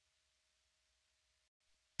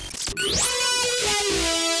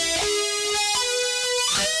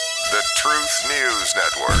Truth News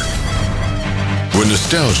Network. When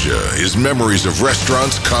nostalgia is memories of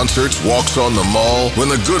restaurants, concerts, walks on the mall, when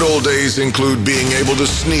the good old days include being able to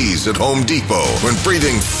sneeze at Home Depot, when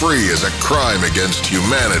breathing free is a crime against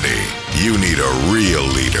humanity, you need a real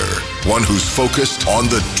leader, one who's focused on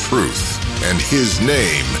the truth. And his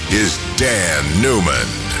name is Dan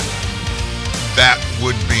Newman. That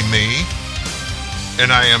would be me.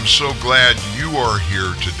 And I am so glad you are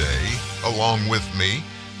here today, along with me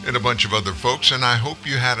and a bunch of other folks, and I hope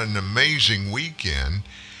you had an amazing weekend.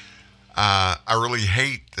 I really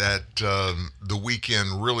hate that the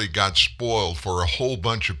weekend really got spoiled for a whole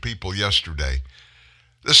bunch of people yesterday.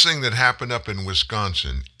 This thing that happened up in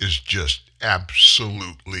Wisconsin is just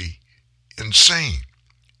absolutely insane.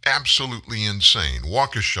 Absolutely insane.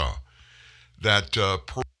 Waukesha, that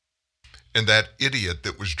and that idiot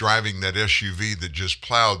that was driving that SUV that just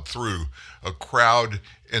plowed through a crowd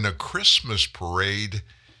in a Christmas parade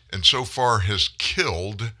and so far has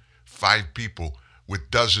killed 5 people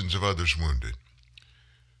with dozens of others wounded.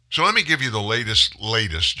 So let me give you the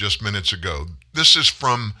latest just minutes ago. This is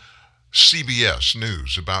from CBS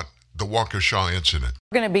News about the Waukesha incident.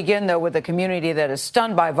 We're going to begin, though, with a community that is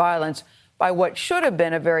stunned by violence by what should have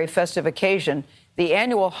been a very festive occasion, the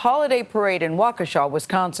annual holiday parade in Waukesha,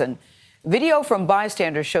 Wisconsin. Video from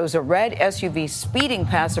bystanders shows a red SUV speeding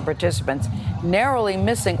past the participants, narrowly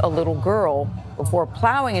missing a little girl before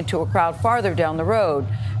plowing into a crowd farther down the road.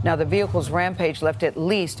 Now, the vehicle's rampage left at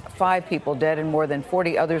least 5 people dead and more than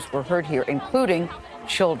 40 others were hurt here, including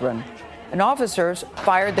children. And officers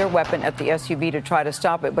fired their weapon at the SUV to try to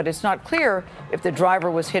stop it, but it's not clear if the driver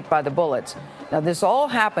was hit by the bullets. Now, this all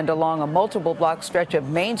happened along a multiple block stretch of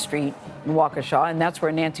Main Street in Waukesha, and that's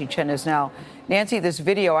where Nancy Chen is now. Nancy, this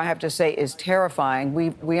video, I have to say, is terrifying.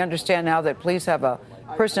 We understand now that police have a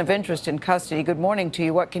person of interest in custody. Good morning to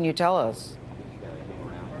you. What can you tell us?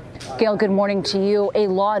 Gail, good morning to you. A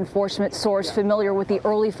law enforcement source familiar with the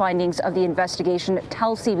early findings of the investigation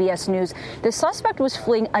tells CBS News the suspect was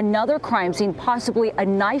fleeing another crime scene, possibly a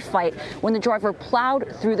knife fight, when the driver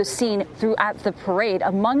plowed through the scene throughout the parade.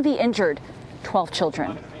 Among the injured, 12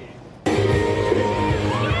 children.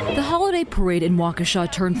 The holiday parade in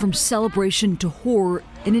Waukesha turned from celebration to horror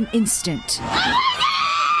in an instant.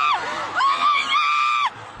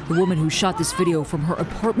 The woman who shot this video from her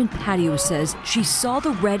apartment patio says she saw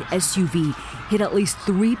the red SUV hit at least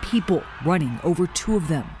 3 people, running over 2 of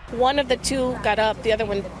them. One of the 2 got up, the other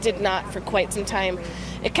one did not for quite some time.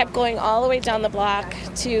 It kept going all the way down the block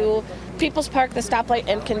to People's Park, the stoplight,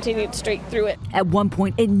 and continued straight through it. At one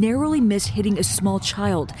point, it narrowly missed hitting a small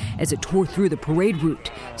child as it tore through the parade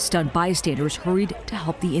route. Stunned bystanders hurried to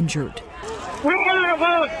help the injured. We got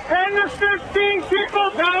about 10 to 15 people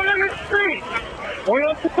down in the street. We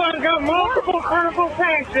also got multiple critical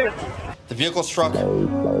packages. The vehicle struck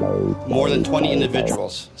more than 20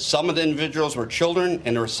 individuals. Some of the individuals were children,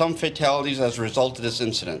 and there were some fatalities as a result of this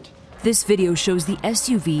incident. This video shows the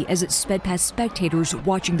SUV as it sped past spectators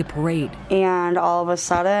watching the parade. And all of a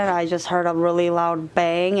sudden, I just heard a really loud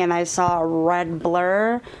bang, and I saw a red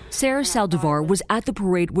blur. Sarah Saldivar was at the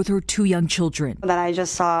parade with her 2 young children. Then I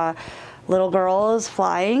just saw little girls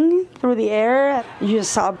flying through the air. You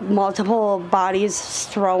just saw multiple bodies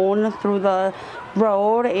thrown through the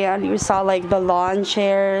road, and you saw like the lawn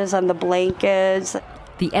chairs and the blankets.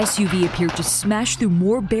 The SUV appeared to smash through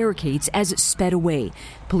more barricades as it sped away.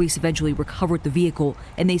 Police eventually recovered the vehicle,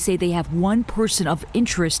 and they say they have 1 person of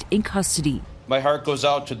interest in custody. My heart goes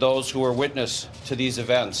out to those who were witness to these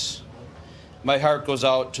events. My heart goes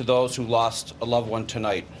out to those who lost a loved one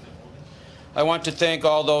tonight. I want to thank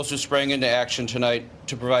all those who sprang into action tonight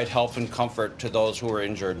to provide help and comfort to those who were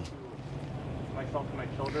injured.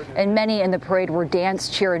 And many in the parade were dance,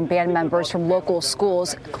 cheer, and band members from local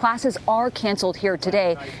schools. Classes are canceled here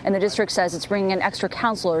today, and the district says it's bringing in extra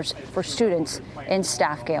counselors for students and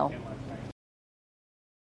staff. Gail.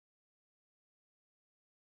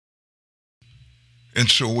 And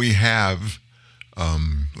so we have,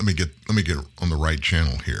 let me get on the right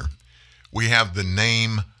channel here. We have the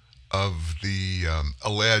name of the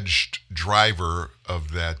alleged driver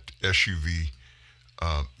of that SUV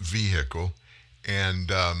vehicle.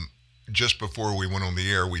 And just before we went on the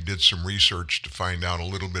air, we did some research to find out a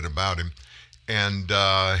little bit about him. And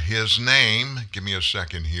his name, give me a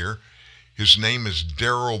second here, his name is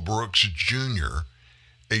Darrell Brooks Jr.,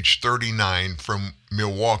 age 39, from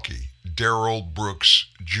Milwaukee. Darrell Brooks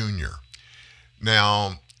Jr.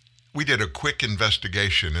 Now, we did a quick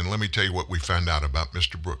investigation, and let me tell you what we found out about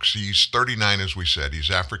Mr. Brooks. He's 39, as we said. He's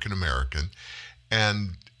African American,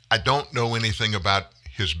 and I don't know anything about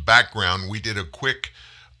his background. We did a quick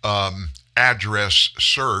address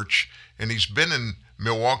search, and he's been in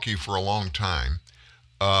Milwaukee for a long time.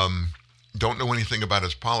 Don't know anything about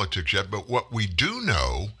his politics yet, but what we do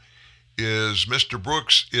know is Mr.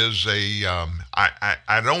 Brooks is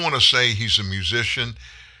I don't want to say he's a musician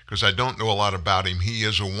because I don't know a lot about him. He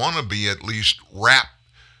is a wannabe, at least, rap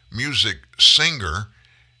music singer.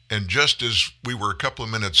 And just as we were a couple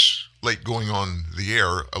of minutes late going on the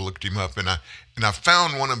air, I looked him up and I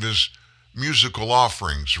found one of his musical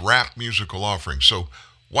offerings, rap musical offerings. So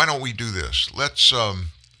why don't we do this? Let's,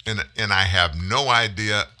 and I have no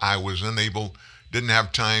idea. I was didn't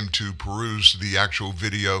have time to peruse the actual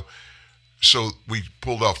video. So we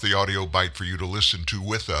pulled off the audio bite for you to listen to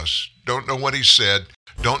with us. Don't know what he said.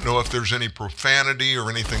 Don't know if there's any profanity or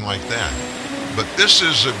anything like that. But this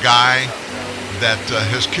is a guy that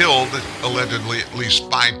has killed, allegedly, at least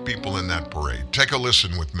 5 people in that parade. Take a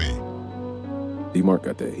listen with me. D-Mark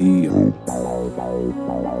got that heat.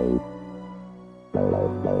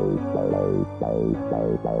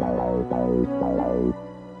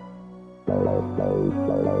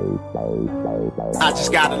 I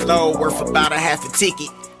just got a load worth about a half a ticket.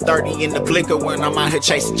 30 in the blicker when I'm out here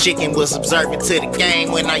chasing chicken. Was observant to the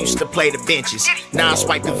game when I used to play the benches. Now I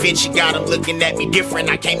swipe Da Vinci, got him looking at me different.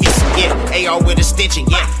 I can't miss him, yeah. AR with extension,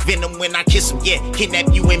 yeah. Venom when I kiss him, yeah.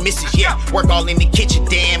 Kidnap you and misses, yeah. Work all in the kitchen,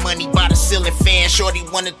 damn. Money by the ceiling fan. Shorty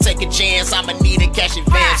wanna take a chance, I'ma need a cash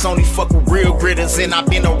advance. Only fuck with real gritters, and I've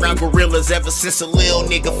been around gorillas ever since a little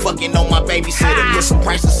nigga fucking on my babysitter. Put some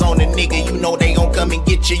prices on the nigga, you know they gon' come and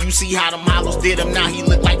get you. You see how them hollows did him, now he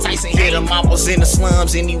look like Tyson hit him. I was in the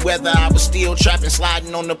slums, any weather, I was still trapping,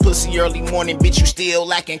 sliding on the pussy early morning. Bitch, you still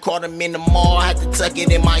lacking, caught him in the mall, had to tuck it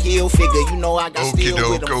in my heel figure. You know I got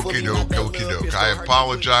still with him. Okey-doke. I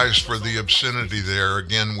apologize for the obscenity there.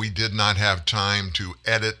 Again, we did not have time to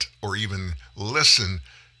edit or even listen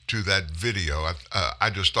to that video. I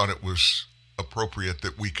just thought it was appropriate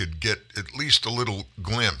that we could get at least a little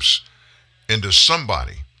glimpse into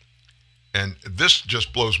somebody. And this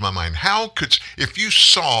just blows my mind. If you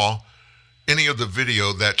saw any of the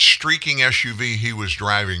video, that streaking SUV he was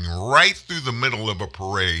driving right through the middle of a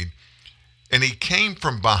parade, and he came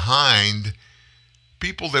from behind,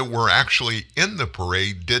 people that were actually in the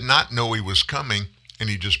parade did not know he was coming, and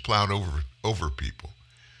he just plowed over people.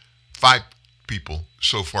 5 people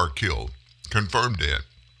so far killed, confirmed dead,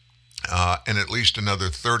 and at least another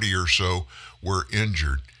 30 or so were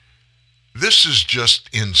injured. This is just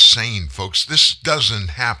insane, folks. This doesn't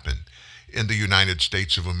happen in the United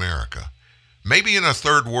States of America. Maybe in a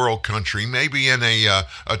third world country, maybe in a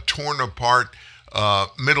torn apart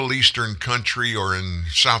Middle Eastern country or in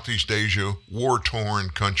Southeast Asia,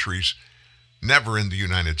 war-torn countries, never in the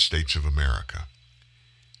United States of America.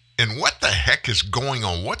 And what the heck is going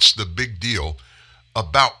on? What's the big deal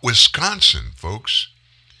about Wisconsin, folks?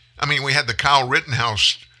 I mean, we had the Kyle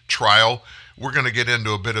Rittenhouse trial. We're going to get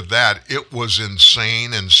into a bit of that. It was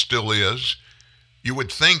insane and still is. You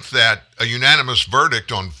would think that a unanimous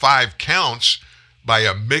verdict on 5 counts by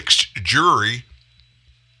a mixed jury,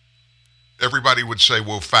 everybody would say,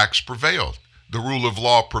 well, facts prevailed. The rule of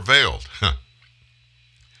law prevailed.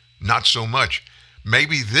 Not so much.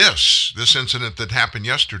 Maybe this incident that happened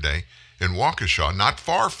yesterday in Waukesha, not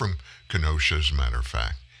far from Kenosha, as a matter of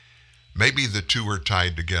fact, maybe the two are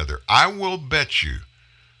tied together. I will bet you,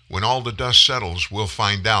 when all the dust settles, we'll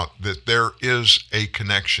find out that there is a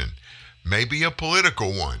connection. Maybe a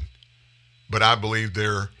political one, but I believe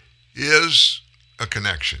there is a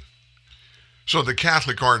connection. So the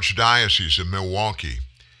Catholic Archdiocese of Milwaukee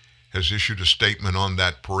has issued a statement on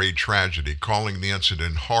that parade tragedy, calling the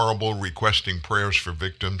incident horrible, requesting prayers for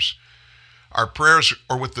victims. Our prayers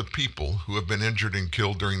are with the people who have been injured and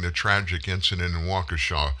killed during the tragic incident in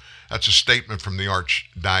Waukesha. That's a statement from the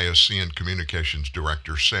Archdiocesan Communications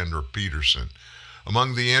Director, Sandra Peterson.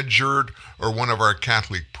 Among the injured are one of our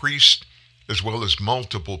Catholic priests, as well as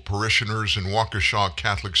multiple parishioners and Waukesha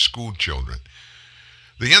Catholic school children.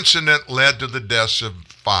 The incident led to the deaths of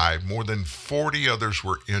 5. More than 40 others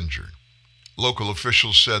were injured. Local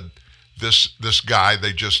officials said this guy,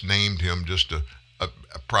 they just named him just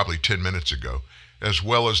probably 10 minutes ago, as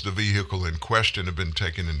well as the vehicle in question, have been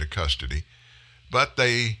taken into custody. But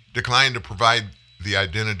they declined to provide the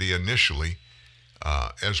identity initially.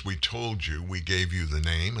 As we told you, we gave you the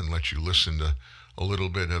name and let you listen to a little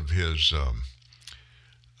bit of his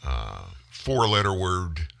 4-letter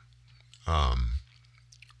word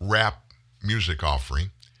rap music offering.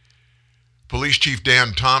 Police Chief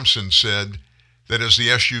Dan Thompson said that as the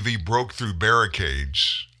SUV broke through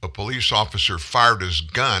barricades, a police officer fired his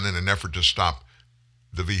gun in an effort to stop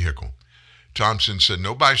the vehicle. Thompson said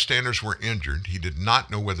no bystanders were injured. He did not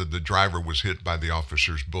know whether the driver was hit by the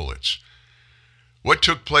officer's bullets. What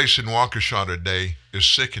took place in Waukesha today is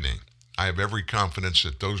sickening. I have every confidence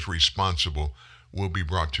that those responsible will be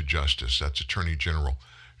brought to justice. That's Attorney General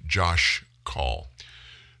Josh Call.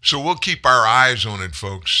 So we'll keep our eyes on it,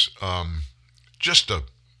 folks. Just a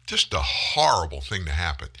horrible thing to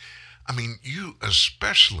happen. I mean, you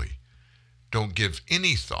especially don't give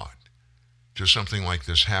any thought to something like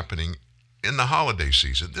this happening in the holiday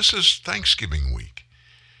season. This is Thanksgiving week.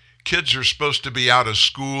 Kids are supposed to be out of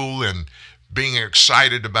school and being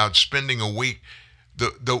excited about spending a week.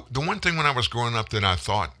 The one thing when I was growing up that I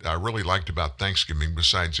thought I really liked about Thanksgiving,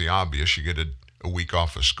 besides the obvious, you get a week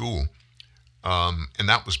off of school. And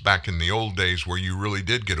that was back in the old days where you really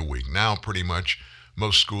did get a week. Now, pretty much,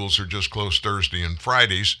 most schools are just closed Thursday and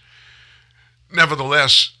Fridays.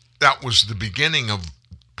 Nevertheless, that was the beginning of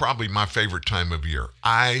probably my favorite time of year.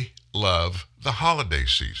 I love the holiday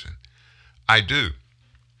season. I do.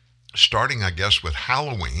 Starting, I guess, with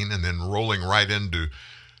Halloween and then rolling right into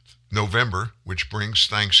November, which brings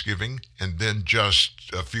Thanksgiving. And then just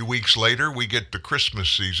a few weeks later, we get the Christmas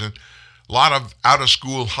season. A lot of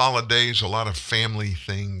out-of-school holidays, a lot of family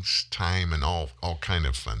things, time, and all kind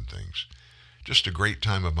of fun things. Just a great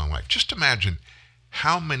time of my life. Just imagine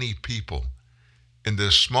how many people in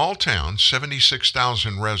this small town,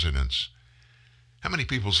 76,000 residents, how many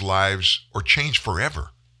people's lives are changed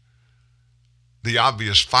forever. The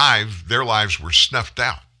obvious 5, their lives were snuffed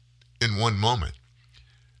out in one moment.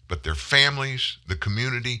 But their families, the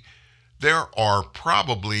community, there are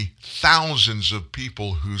probably thousands of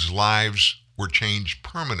people whose lives were changed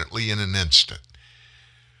permanently in an instant.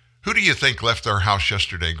 Who do you think left their house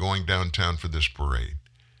yesterday going downtown for this parade?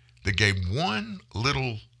 They gave one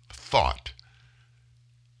little thought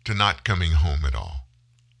to not coming home at all.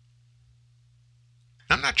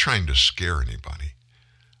 I'm not trying to scare anybody.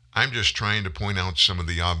 I'm just trying to point out some of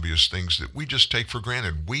the obvious things that we just take for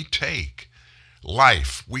granted. We take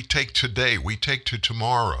life, we take today, we take to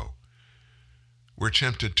tomorrow. We're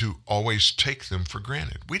tempted to always take them for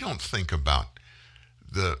granted. We don't think about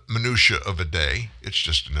the minutia of a day. It's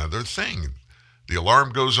just another thing. The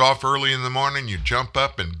alarm goes off early in the morning, you jump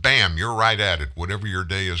up and bam, you're right at it, whatever your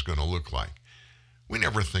day is going to look like. We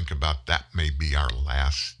never think about that may be our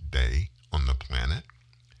last day on the planet.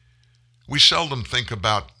 We seldom think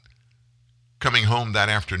about coming home that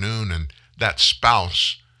afternoon and that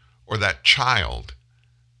spouse or that child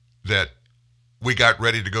that we got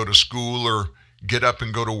ready to go to school or get up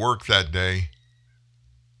and go to work that day,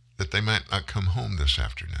 that they might not come home this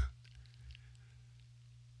afternoon.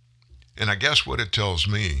 And I guess what it tells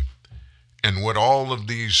me, and what all of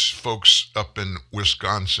these folks up in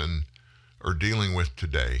Wisconsin are dealing with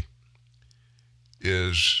today,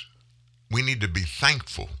 is we need to be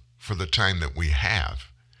thankful for the time that we have,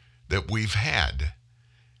 that we've had,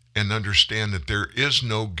 and understand that there is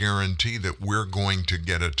no guarantee that we're going to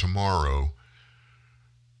get a tomorrow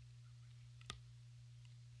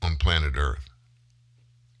on planet Earth.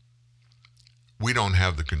 We don't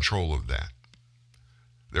have the control of that.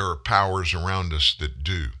 There are powers around us that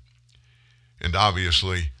do. And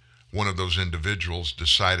obviously, one of those individuals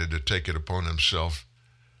decided to take it upon himself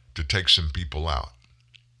to take some people out.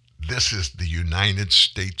 This is the United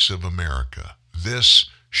States of America. This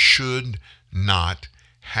should not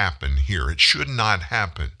happen here. It should not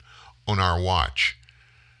happen on our watch.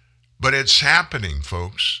 But it's happening,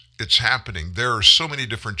 folks. It's happening. There are so many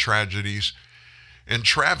different tragedies and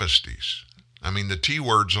travesties. I mean, the T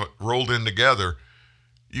words rolled in together.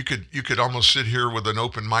 You could almost sit here with an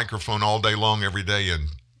open microphone all day long every day and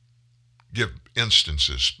give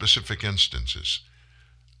instances, specific instances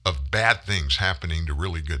of bad things happening to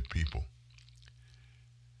really good people.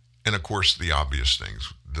 And of course, the obvious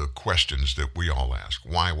things, the questions that we all ask.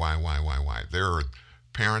 Why? There are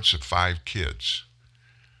parents of 5 kids.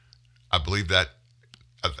 I believe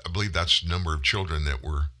that's the number of children that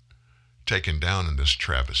were taken down in this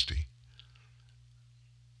travesty.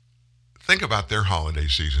 Think about their holiday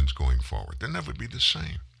seasons going forward. They'll never be the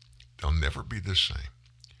same. They'll never be the same.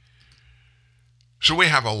 So we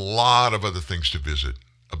have a lot of other things to visit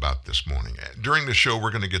about this morning. During the show,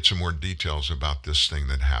 we're going to get some more details about this thing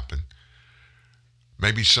that happened.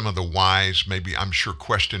 Maybe some of the whys, maybe I'm sure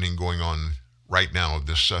questioning going on right now of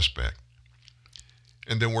this suspect.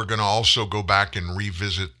 And then we're going to also go back and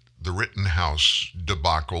revisit the Rittenhouse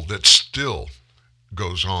debacle that still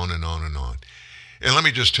goes on and on and on. And let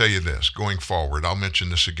me just tell you this, going forward, I'll mention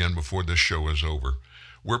this again before this show is over.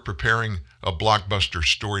 We're preparing a blockbuster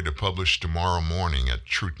story to publish tomorrow morning at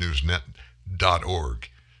truthnewsnet.org.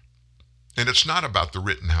 And it's not about the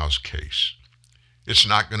Rittenhouse case. It's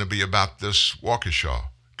not going to be about this Waukesha,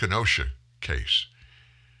 Kenosha case.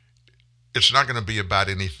 it's not going to be about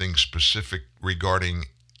anything specific regarding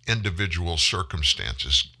individual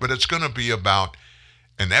circumstances, but it's going to be about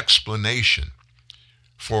an explanation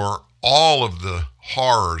for all of the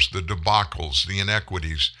horrors, the debacles, the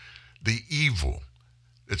inequities, the evil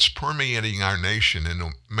that's permeating our nation in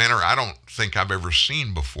a manner I don't think I've ever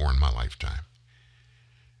seen before in my lifetime.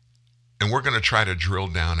 And we're going to try to drill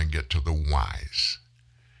down and get to the whys.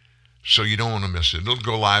 So you don't want to miss it. It'll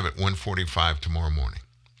go live at 1:45 tomorrow morning.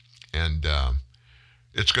 And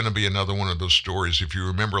it's going to be another one of those stories. If you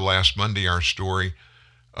remember last Monday, our story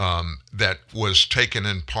that was taken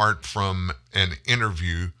in part from an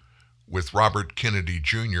interview with Robert Kennedy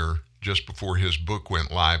Jr. just before his book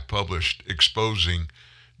went live, published, exposing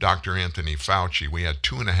Dr. Anthony Fauci. We had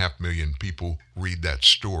 2.5 million people read that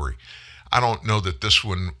story. I don't know that this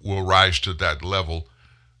one will rise to that level,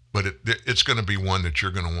 but it's going to be one that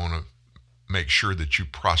you're going to want to make sure that you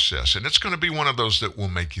process. And it's going to be one of those that will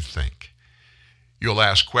make you think. You'll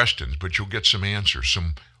ask questions, but you'll get some answers,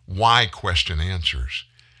 some why question answers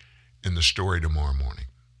in the story tomorrow morning.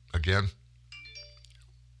 Again,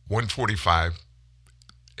 1:45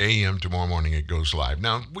 a.m. tomorrow morning it goes live.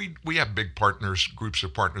 Now, we have big partners, groups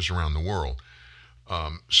of partners around the world.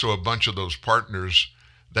 So a bunch of those partners,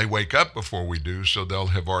 they wake up before we do, so they'll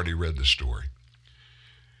have already read the story.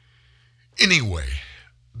 Anyway,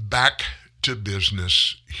 back to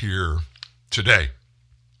business here today.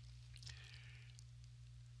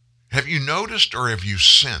 Have you noticed or have you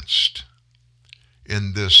sensed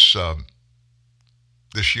in this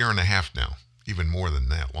this year and a half now, even more than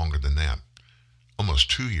that, longer than that, almost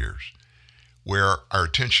 2 years, where our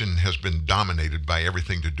attention has been dominated by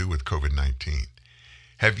everything to do with COVID-19?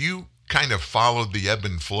 Have you kind of followed the ebb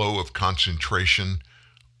and flow of concentration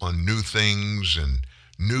on new things and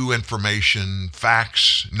new information,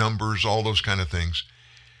 facts, numbers, all those kind of things?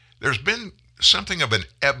 There's been something of an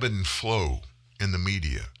ebb and flow in the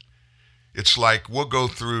media. It's like we'll go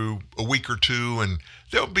through a week or two and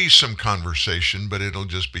there'll be some conversation, but it'll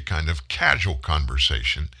just be kind of casual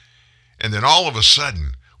conversation. And then all of a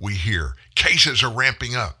sudden we hear cases are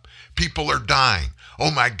ramping up. People are dying. Oh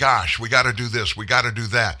my gosh, we got to do this. We got to do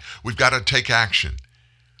that. We've got to take action.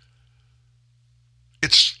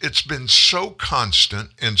 It's been so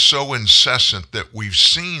constant and so incessant that we've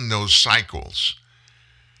seen those cycles.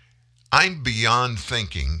 I'm beyond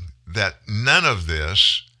thinking that none of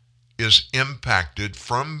this is impacted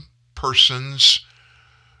from persons,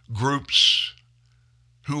 groups,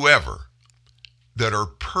 whoever, that are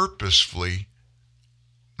purposefully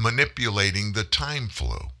manipulating the time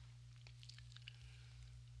flow.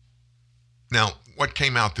 Now, what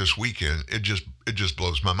came out this weekend, it just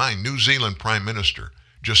blows my mind. New Zealand Prime Minister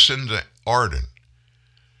Jacinda Ardern,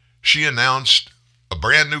 she announced a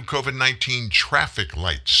brand new COVID-19 traffic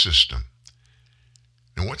light system.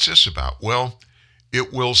 And what's this about? Well,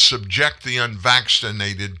 it will subject the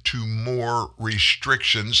unvaccinated to more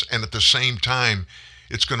restrictions, and at the same time,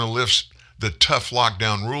 it's going to lift the tough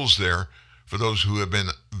lockdown rules there for those who have been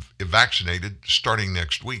vaccinated starting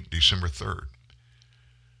next week, December 3rd.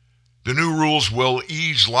 The new rules will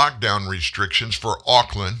ease lockdown restrictions for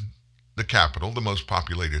Auckland, the capital, the most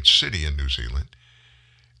populated city in New Zealand.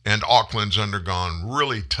 And Auckland's undergone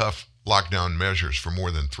really tough lockdown measures for more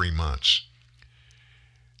than 3 months.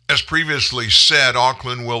 As previously said,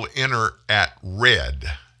 Auckland will enter at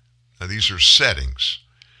red. Now, these are settings.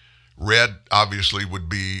 Red, obviously, would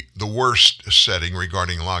be the worst setting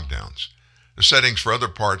regarding lockdowns. The settings for other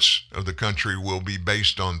parts of the country will be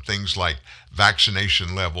based on things like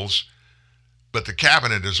vaccination levels, but the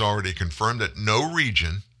cabinet has already confirmed that no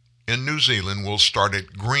region in New Zealand will start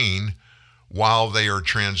at green while they are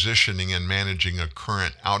transitioning and managing a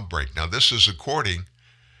current outbreak. Now, this is according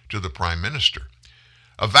to the Prime Minister.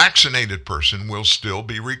 A vaccinated person will still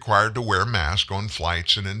be required to wear a mask on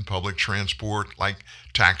flights and in public transport like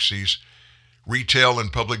taxis, retail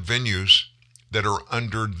and public venues that are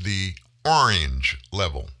under the orange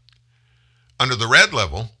level. Under the red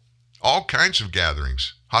level, all kinds of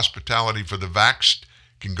gatherings, hospitality for the vaxxed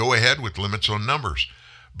can go ahead with limits on numbers.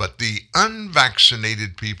 But the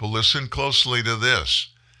unvaccinated people, listen closely to this,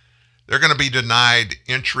 they're going to be denied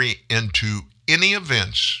entry into any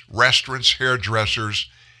events, restaurants, hairdressers,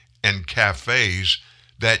 and cafes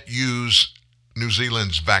that use New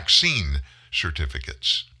Zealand's vaccine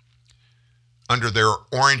certificates. Under their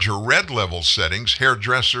orange or red level settings,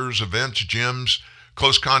 hairdressers, events, gyms,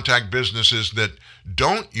 close contact businesses that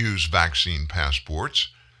don't use vaccine passports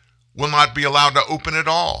will not be allowed to open at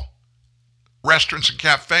all. Restaurants and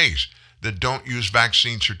cafes that don't use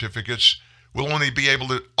vaccine certificates will only be able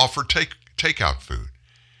to offer takeout food.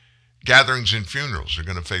 Gatherings and funerals are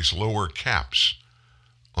going to face lower caps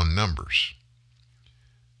on numbers.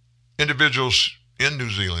 Individuals in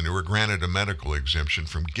New Zealand who are granted a medical exemption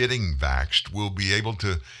from getting vaxxed will be able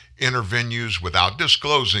to enter venues without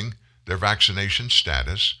disclosing their vaccination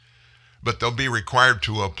status, but they'll be required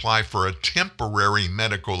to apply for a temporary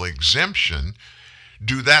medical exemption.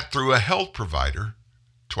 Do that through a health provider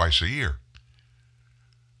twice a year.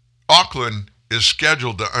 Auckland is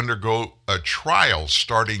scheduled to undergo a trial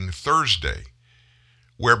starting Thursday,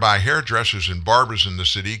 whereby hairdressers and barbers in the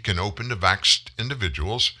city can open to vaxxed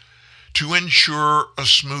individuals to ensure a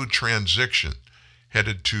smooth transition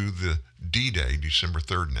headed to the D-Day, December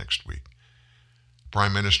 3rd next week.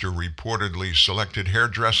 Prime Minister reportedly selected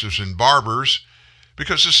hairdressers and barbers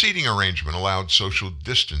because the seating arrangement allowed social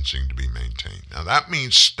distancing to be maintained. Now that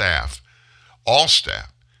means staff, all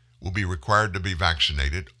staff, will be required to be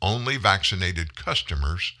vaccinated. Only vaccinated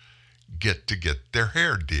customers get to get their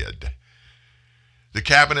hair did. The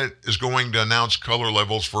cabinet is going to announce color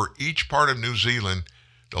levels for each part of New Zealand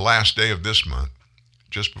the last day of this month,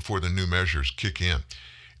 just before the new measures kick in.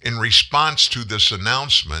 In response to this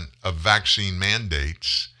announcement of vaccine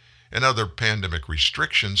mandates and other pandemic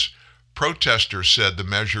restrictions, protesters said the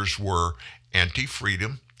measures were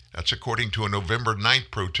anti-freedom. That's according to a November 9th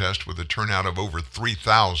protest with a turnout of over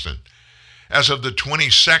 3,000. As of the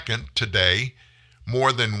 22nd, today,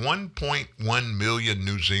 more than 1.1 million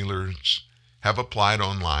New Zealanders have applied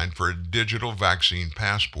online for a digital vaccine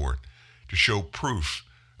passport to show proof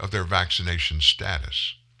of their vaccination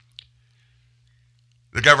status.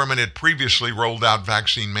 The government had previously rolled out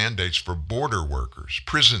vaccine mandates for border workers,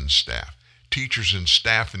 prison staff, teachers and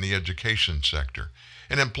staff in the education sector,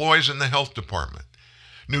 and employees in the health department.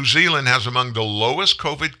 New Zealand has among the lowest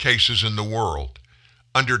COVID cases in the world,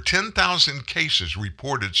 under 10,000 cases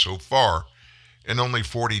reported so far and only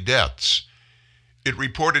 40 deaths. It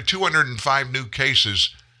reported 205 new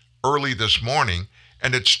cases early this morning,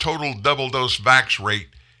 and its total double-dose vax rate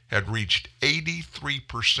had reached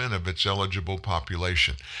 83% of its eligible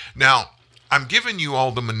population. Now, I'm giving you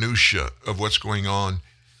all the minutia of what's going on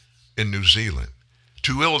in New Zealand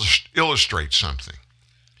to illustrate something.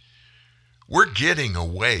 We're getting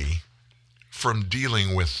away from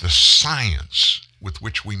dealing with the science with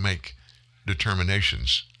which we make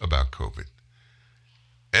determinations about COVID.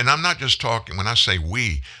 And I'm not just talking, when I say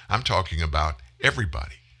we, I'm talking about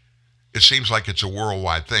everybody. It seems like it's a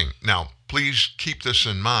worldwide thing. Now, please keep this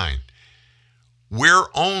in mind. We're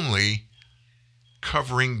only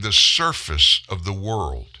covering the surface of the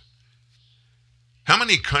world. How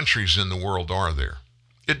many countries in the world are there?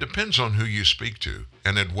 It depends on who you speak to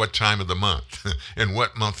and at what time of the month and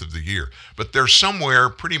what month of the year. But they're somewhere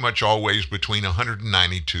pretty much always between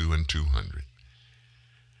 192 and 200.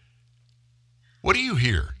 What do you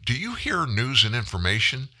hear? Do you hear news and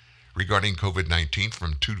information regarding COVID-19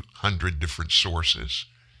 from 200 different sources?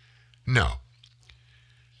 No.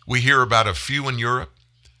 We hear about a few in Europe,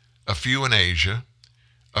 a few in Asia,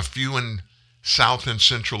 a few in South and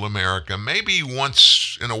Central America. Maybe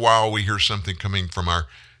once in a while we hear something coming from our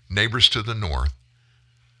neighbors to the north.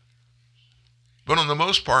 But on the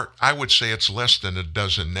most part, I would say it's less than a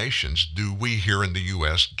dozen nations do we here in the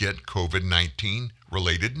U.S. get COVID-19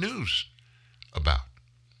 related news about.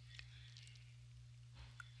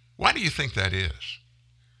 Why do you think that is?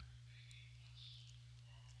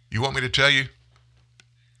 You want me to tell you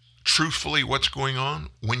truthfully what's going on?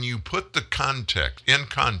 When you put the context,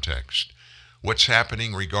 what's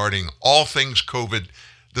happening regarding all things COVID,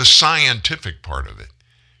 the scientific part of it.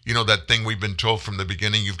 You know that thing we've been told from the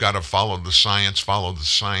beginning, you've got to follow the science, follow the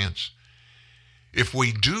science. If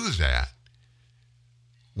we do that,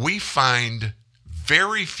 we find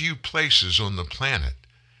very few places on the planet,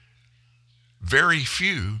 very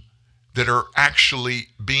few that are actually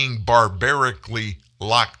being barbarically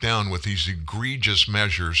locked down with these egregious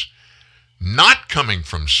measures, not coming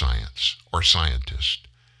from science or scientists,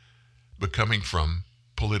 but coming from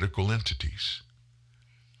political entities.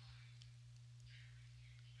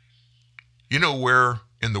 You know where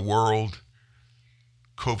in the world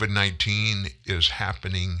COVID-19 is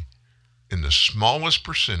happening in the smallest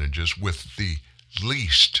percentages with the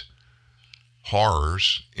least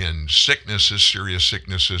horrors in sicknesses, serious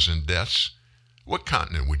sicknesses, and deaths? What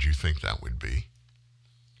continent would you think that would be?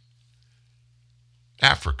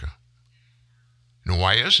 Africa. Now,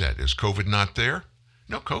 why is that? Is COVID not there?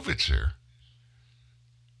 No, COVID's there.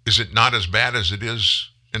 Is it not as bad as it is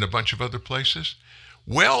in a bunch of other places?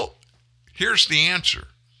 Well, here's the answer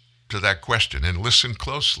to that question, and listen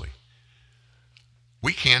closely.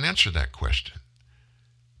 We can't answer that question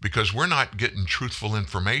because we're not getting truthful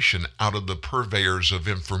information out of the purveyors of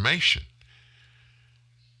information.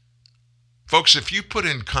 Folks, if you put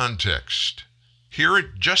in context Here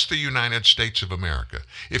at just the United States of America,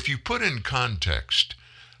 if you put in context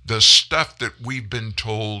the stuff that we've been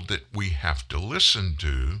told that we have to listen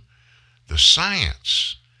to, the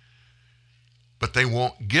science, but they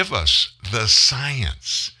won't give us the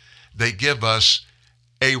science. They give us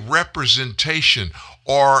a representation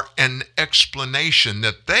or an explanation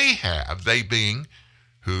that they have, they being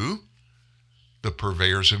who? The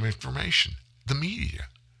purveyors of information, the media.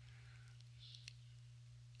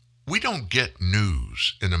 We don't get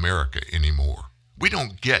news in America anymore. We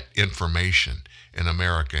don't get information in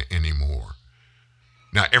America anymore.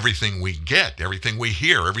 Now, everything we get, everything we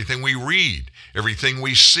hear, everything we read, everything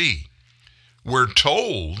we see, we're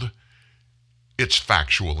told it's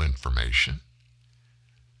factual information.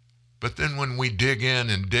 But then when we dig in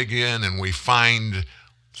and we find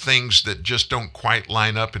things that just don't quite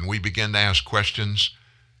line up and we begin to ask questions,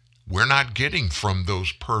 we're not getting from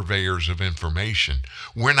those purveyors of information.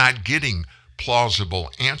 We're not getting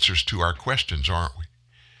plausible answers to our questions, aren't we?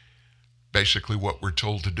 Basically, what we're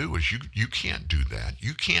told to do is you can't do that.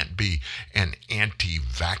 You can't be an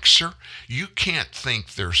anti-vaxxer. You can't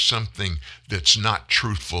think there's something that's not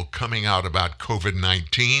truthful coming out about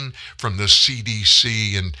COVID-19 from the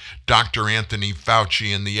CDC and Dr. Anthony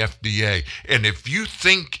Fauci and the FDA. And if you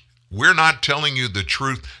think we're not telling you the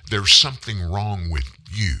truth, there's something wrong with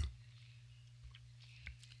you.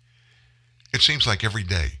 It seems like every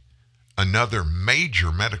day another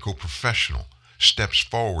major medical professional steps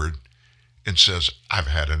forward and says, I've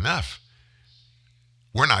had enough.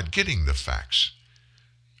 We're not getting the facts.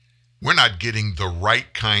 We're not getting the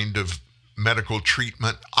right kind of medical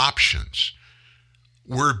treatment options.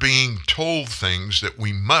 We're being told things that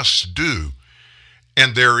we must do,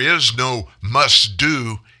 and there is no must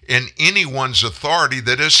do in anyone's authority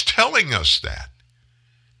that is telling us that.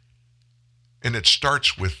 And it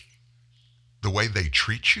starts with the way they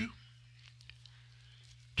treat you.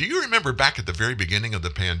 Do you remember back at the very beginning of the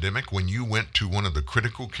pandemic when you went to one of the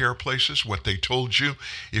critical care places, what they told you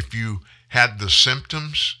if you had the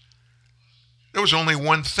symptoms? There was only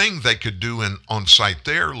one thing they could do on site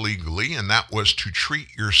there legally, and that was to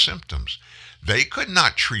treat your symptoms. They could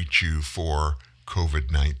not treat you for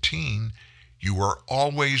COVID-19. You were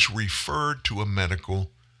always referred to a medical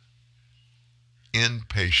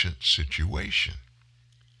inpatient situation.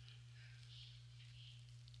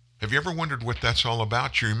 Have you ever wondered what that's all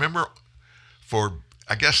about? You remember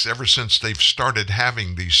I guess ever since they've started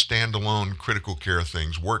having these standalone critical care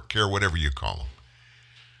things, work care, whatever you call them,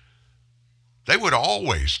 they would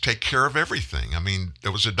always take care of everything. I mean,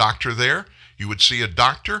 there was a doctor there. You would see a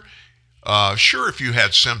doctor. Sure, if you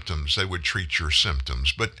had symptoms, they would treat your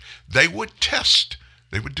symptoms, but they would test.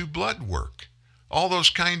 They would do blood work, all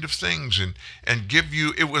those kind of things, and give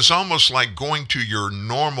you, it was almost like going to your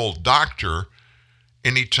normal doctor.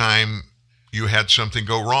 Anytime you had something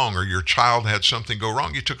go wrong or your child had something go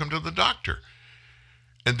wrong, you took them to the doctor.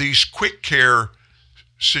 And these quick care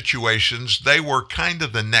situations, they were kind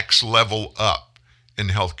of the next level up in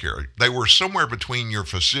healthcare. They were somewhere between your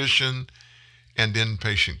physician and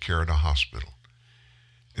inpatient care at a hospital.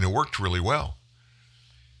 And it worked really well.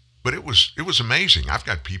 But it was amazing. I've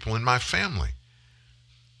got people in my family.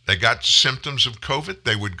 They got symptoms of COVID.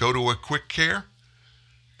 They would go to a quick care.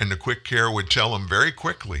 And the quick care would tell them very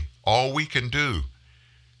quickly, all we can do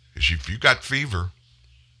is if you've got fever,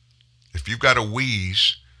 if you've got a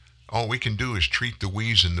wheeze, all we can do is treat the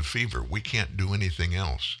wheeze and the fever. We can't do anything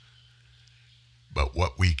else. But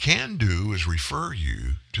what we can do is refer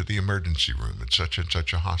you to the emergency room at such and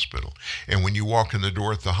such a hospital. And when you walk in the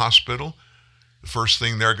door at the hospital, the first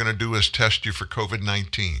thing they're going to do is test you for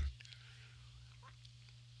COVID-19.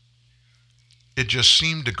 It just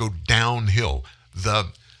seemed to go downhill.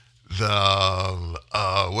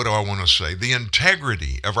 What do I want to say? The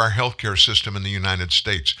integrity of our healthcare system in the United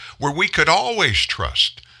States, where we could always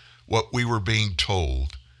trust what we were being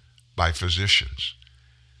told by physicians.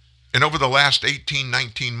 And over the last 18,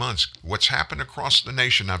 19 months, what's happened across the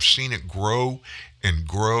nation, I've seen it grow and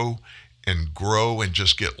grow and grow and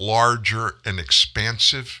just get larger and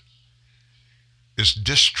expansive, is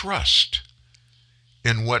distrust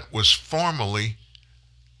in what was formerly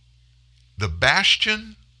the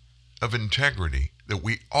bastion of integrity that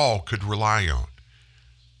we all could rely on.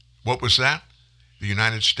 What was that? The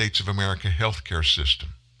United States of America healthcare system.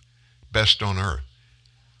 Best on earth.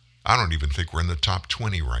 I don't even think we're in the top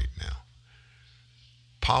 20 right now.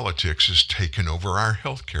 Politics has taken over our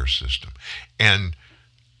healthcare system. And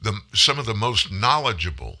some of the most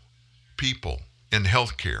knowledgeable people in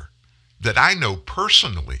healthcare that I know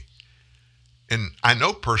personally, and I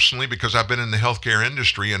know personally because I've been in the healthcare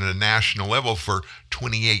industry at a national level for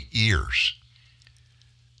 28 years.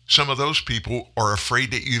 Some of those people are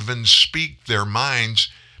afraid to even speak their minds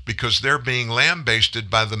because they're being lambasted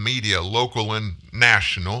by the media, local and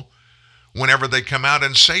national, whenever they come out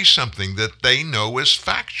and say something that they know is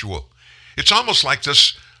factual. It's almost like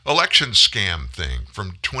this election scam thing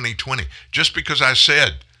from 2020. Just because I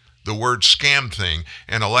said the word scam thing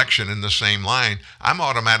and election in the same line, I'm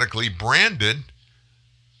automatically branded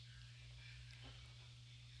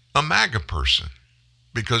a MAGA person.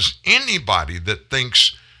 Because anybody that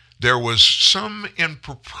thinks there was some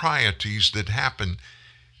improprieties that happened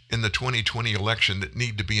in the 2020 election that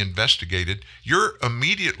need to be investigated, you're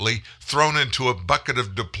immediately thrown into a bucket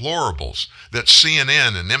of deplorables that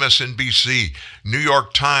CNN and MSNBC, New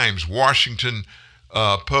York Times, Washington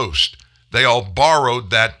Post, they all borrowed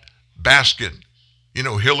that basket,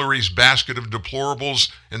 Hillary's basket of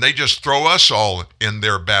deplorables, and they just throw us all in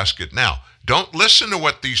their basket. Now, don't listen to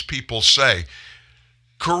what these people say.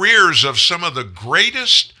 Careers of some of the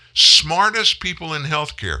greatest, smartest people in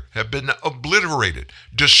healthcare have been obliterated,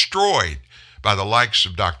 destroyed by the likes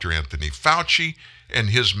of Dr. Anthony Fauci and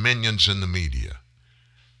his minions in the media.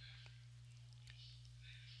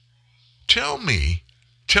 Tell me,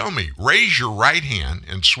 raise your right hand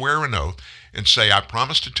and swear an oath and say, I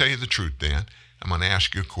promise to tell you the truth, Dan. I'm going to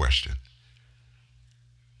ask you a question.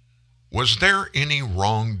 Was there any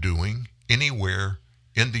wrongdoing anywhere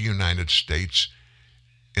in the United States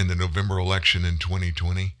in the November election in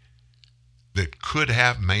 2020 that could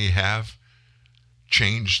have, may have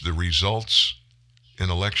changed the results in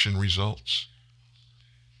election results?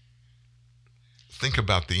 Think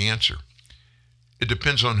about the answer. It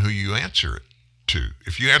depends on who you answer it to.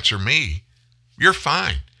 If you answer me, you're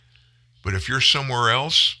fine. But if you're somewhere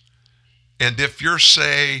else, and if you're,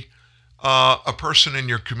 say, a person in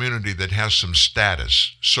your community that has some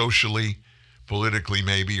status, socially, politically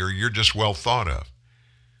maybe, or you're just well thought of,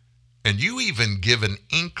 and you even give an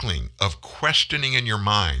inkling of questioning in your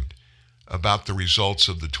mind about the results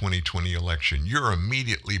of the 2020 election, you're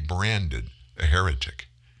immediately branded a heretic.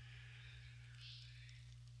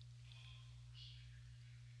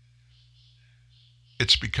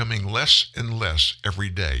 It's becoming less and less every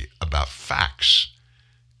day about facts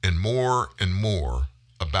and more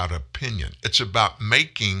about opinion. It's about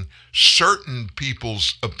making certain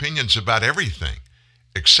people's opinions about everything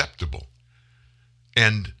acceptable.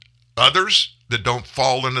 And others that don't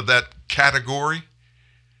fall into that category,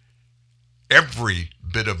 every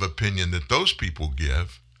bit of opinion that those people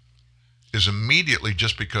give is immediately,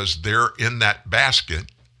 just because they're in that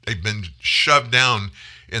basket, they've been shoved down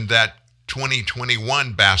in that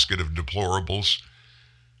 2021 basket of deplorables.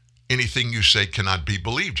 Anything you say cannot be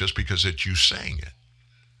believed just because it's you saying it.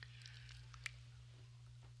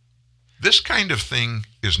 This kind of thing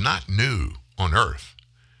is not new on Earth.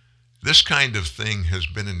 This kind of thing has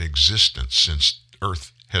been in existence since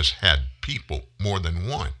Earth has had people, more than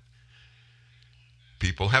one.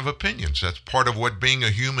 People have opinions. That's part of what being a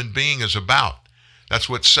human being is about. That's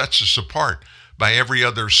what sets us apart by every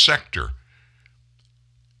other sector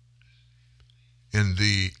in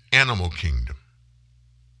the animal kingdom.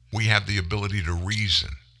 We have the ability to reason.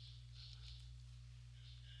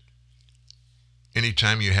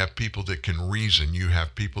 Anytime you have people that can reason, you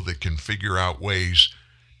have people that can figure out ways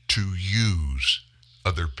to use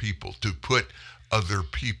other people, to put other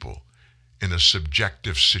people in a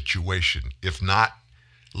subjective situation, if not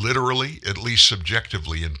literally, at least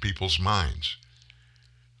subjectively in people's minds.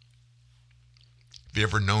 Have you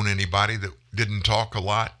ever known anybody that didn't talk a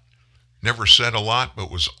lot, never said a lot,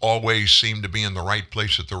 but was always seemed to be in the right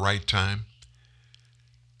place at the right time?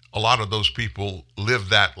 A lot of those people live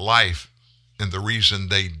that life, and the reason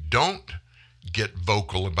they don't get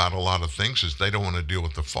vocal about a lot of things is they don't want to deal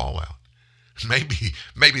with the fallout.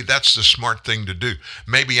 Maybe that's the smart thing to do.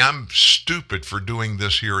 Maybe I'm stupid for doing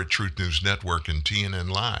this here at Truth News Network and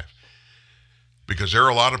TNN Live, because there are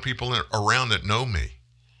a lot of people around that know me.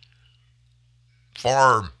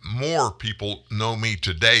 Far more people know me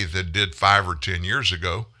today than did 5 or 10 years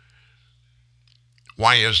ago.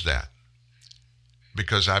 Why is that?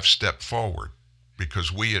 Because I've stepped forward.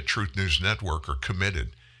 Because we at Truth News Network are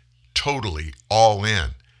committed, totally all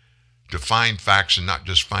in, to find facts and not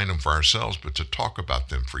just find them for ourselves, but to talk about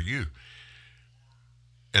them for you.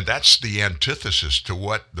 And that's the antithesis to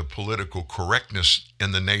what the political correctness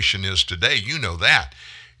in the nation is today. You know that.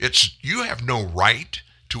 You have no right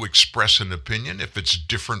to express an opinion if it's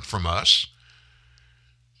different from us.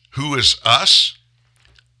 Who is us?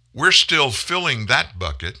 We're still filling that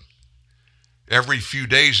bucket. Every few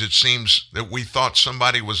days it seems that we thought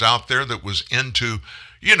somebody was out there that was into,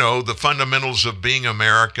 the fundamentals of being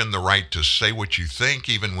American, the right to say what you think,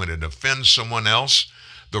 even when it offends someone else,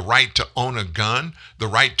 the right to own a gun, the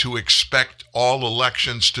right to expect all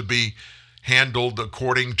elections to be handled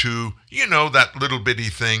according to, that little bitty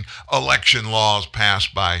thing, election laws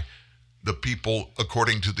passed by the people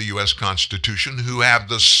according to the U.S. Constitution, who have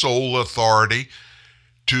the sole authority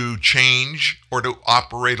to change or to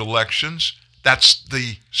operate elections. That's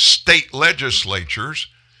the state legislatures,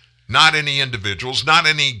 not any individuals, not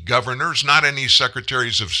any governors, not any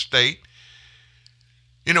secretaries of state.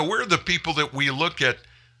 We're the people that we look at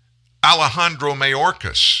Alejandro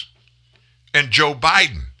Mayorkas and Joe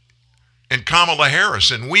Biden and Kamala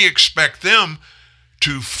Harris, and we expect them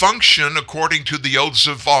to function according to the oaths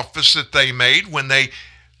of office that they made when they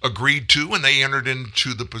agreed to, when they entered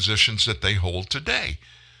into the positions that they hold today.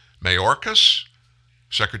 Mayorkas,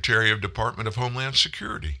 Secretary of Department of Homeland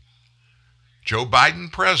Security. Joe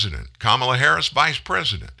Biden, President. Kamala Harris, Vice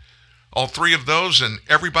President. All three of those and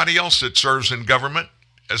everybody else that serves in government,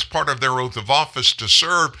 as part of their oath of office to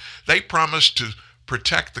serve, they promise to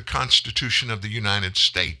protect the Constitution of the United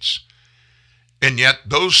States. And yet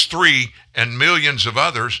those three and millions of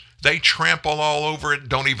others, they trample all over it,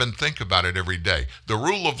 don't even think about it every day. The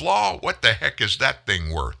rule of law, what the heck is that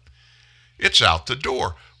thing worth? It's out the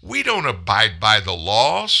door. We don't abide by the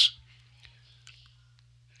laws.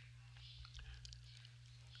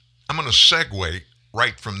 I'm going to segue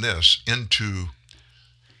right from this into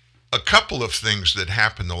a couple of things that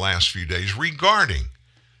happened the last few days regarding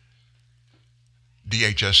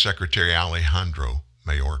DHS Secretary Alejandro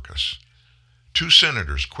Mayorkas. Two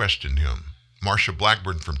senators questioned him. Marsha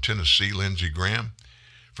Blackburn from Tennessee, Lindsey Graham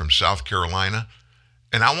from South Carolina.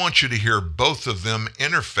 And I want you to hear both of them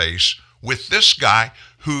interface with this guy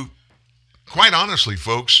who, quite honestly,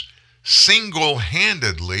 folks,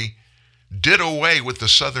 single-handedly did away with the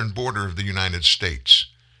southern border of the United States.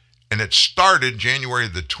 And it started January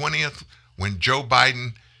the 20th when Joe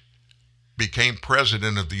Biden became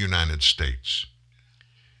president of the United States.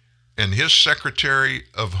 And his Secretary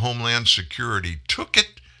of Homeland Security took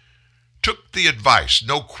the advice,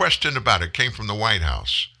 no question about it, came from the White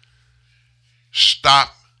House.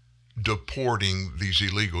 Stop deporting these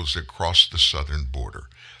illegals that cross the southern border.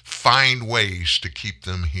 Find ways to keep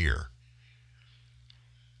them here.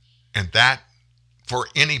 And that, for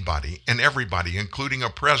anybody and everybody, including a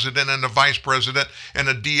president and a vice president and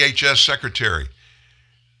a DHS secretary,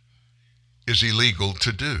 is illegal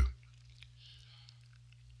to do.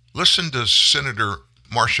 Listen to Senator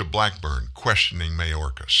Marsha Blackburn questioning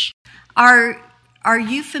Mayorkas. Are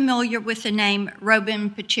you familiar with the name Robin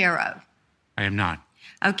Pachero? I am not.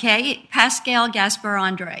 Okay. Pascal Gaspar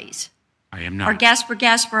Andres. I am not. Or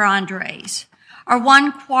Gaspar Andres. Or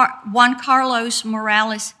Juan Carlos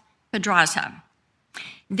Morales Pedraza.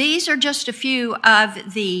 These are just a few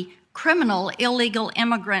of the criminal illegal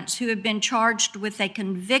immigrants who have been charged with a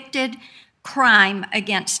convicted crime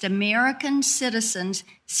against American citizens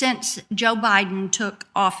since Joe Biden took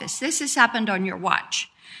office. This has happened on your watch.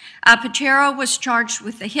 Pachero was charged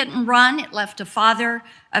with a hit and run. It left a father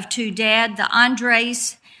of two dead. The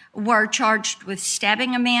Andres were charged with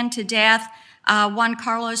stabbing a man to death. Juan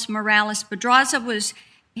Carlos Morales Pedraza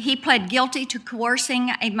he pled guilty to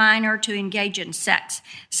coercing a minor to engage in sex.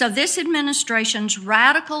 So this administration's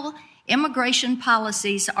radical immigration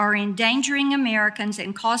policies are endangering Americans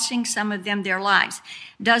and costing some of them their lives.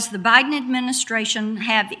 Does the Biden administration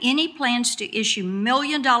have any plans to issue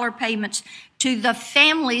million-dollar payments to the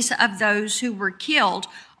families of those who were killed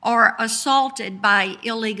or assaulted by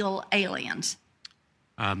illegal aliens?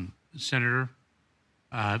 Senator,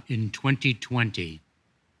 in 2020,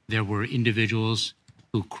 there were individuals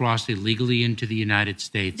who crossed illegally into the United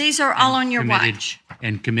States. These are all on your watch.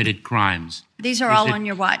 And committed crimes. These are all on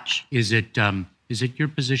your watch. Is it your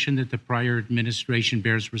position that the prior administration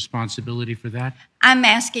bears responsibility for that? I'm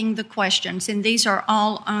asking the questions, and these are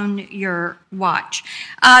all on your watch.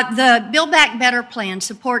 The Build Back Better plan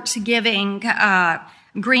supports giving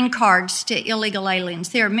green cards to illegal aliens.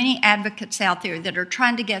 There are many advocates out there that are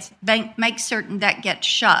trying to make certain that gets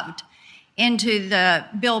shoved into the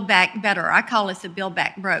Build Back Better. I call it the Build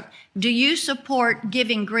Back Broke. Do you support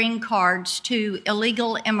giving green cards to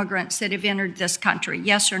illegal immigrants that have entered this country?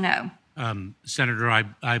 Yes or no? Senator,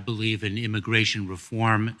 I believe in immigration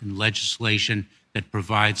reform and legislation that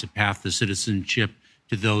provides a path to citizenship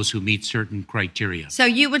to those who meet certain criteria. So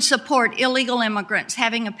you would support illegal immigrants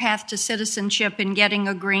having a path to citizenship and getting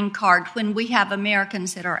a green card when we have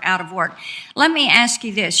Americans that are out of work. Let me ask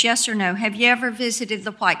you this, yes or no? Have you ever visited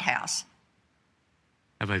the White House?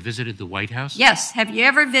 Have I visited the White House? Yes. Have you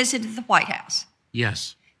ever visited the White House?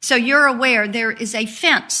 Yes. So you're aware there is a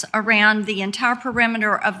fence around the entire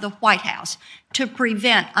perimeter of the White House to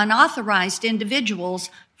prevent unauthorized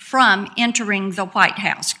individuals from entering the White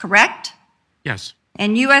House, correct? Yes.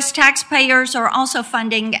 And U.S. taxpayers are also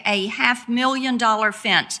funding a $500,000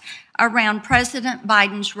 fence around President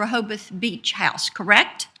Biden's Rehoboth Beach house,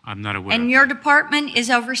 correct? I'm not aware. And your department is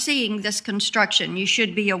overseeing this construction. You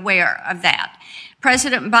should be aware of that.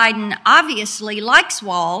 President Biden obviously likes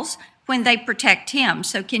walls when they protect him.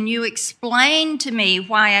 So can you explain to me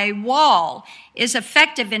why a wall is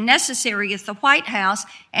effective and necessary at the White House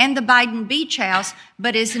and the Biden Beach House,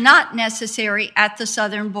 but is not necessary at the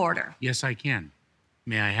southern border? Yes, I can.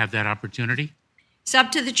 May I have that opportunity? It's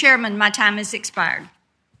up to the chairman. My time has expired.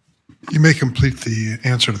 You may complete the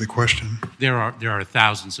answer to the question. There are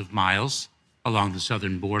thousands of miles along the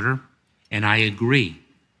southern border, and I agree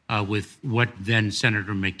with what then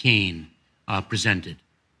Senator McCain presented,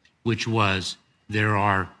 which was there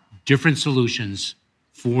are different solutions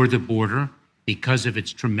for the border because of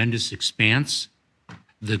its tremendous expanse,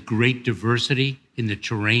 the great diversity in the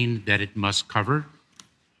terrain that it must cover,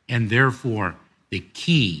 and therefore the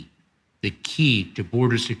key to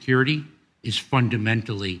border security is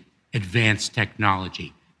fundamentally advanced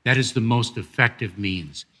technology. That is the most effective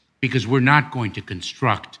means, because we're not going to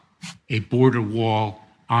construct a border wall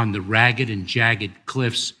on the ragged and jagged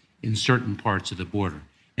cliffs in certain parts of the border.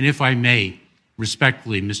 And if I may,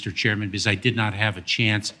 respectfully, Mr. Chairman, because I did not have a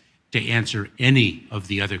chance to answer any of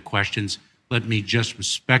the other questions, let me just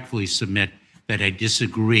respectfully submit that I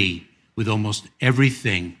disagree with almost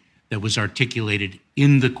everything that was articulated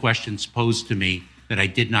in the questions posed to me that I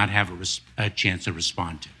did not have a chance to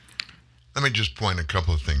respond to. Let me just point a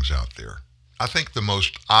couple of things out there. I think the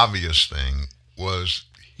most obvious thing was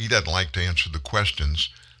he doesn't like to answer the questions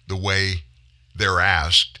the way they're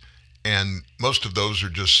asked, and most of those are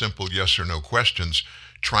just simple yes or no questions,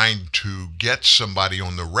 trying to get somebody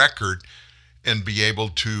on the record and be able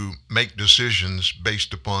to make decisions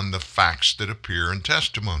based upon the facts that appear in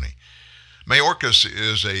testimony. Mayorkas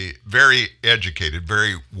is a very educated,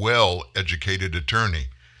 very well-educated attorney.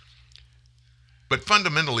 But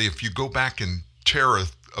fundamentally, if you go back and tear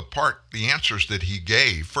apart the answers that he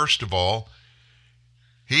gave, first of all,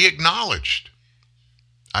 he acknowledged,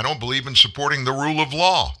 I don't believe in supporting the rule of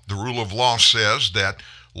law. The rule of law says that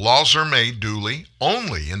laws are made duly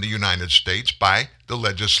only in the United States by the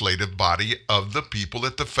legislative body of the people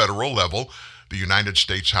at the federal level, the United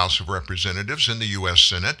States House of Representatives and the U.S.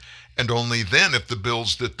 Senate, and only then if the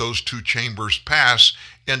bills that those two chambers pass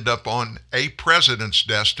end up on a president's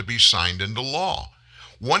desk to be signed into law.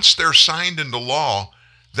 Once they're signed into law,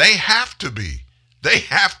 they have to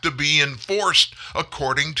be enforced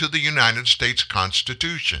according to the United States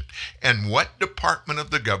Constitution. And what department of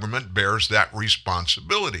the government bears that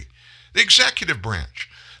responsibility? The executive branch.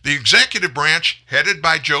 The executive branch, headed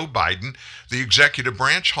by Joe Biden, the executive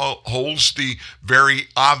branch holds the very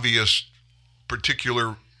obvious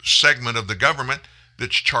particular segment of the government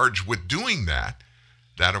that's charged with doing that.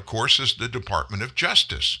 That, of course, is the Department of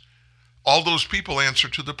Justice. All those people answer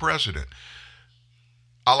to the president.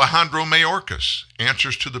 Alejandro Mayorkas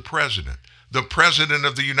answers to the president. The president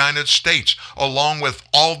of the United States, along with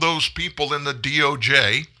all those people in the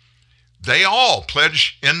DOJ, they all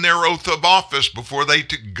pledge in their oath of office before they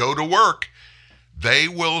go to work. They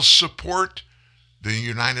will support the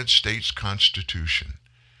United States Constitution.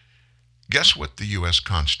 Guess what the U.S.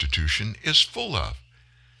 Constitution is full of?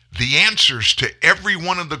 The answers to every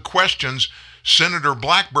one of the questions Senator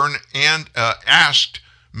Blackburn asked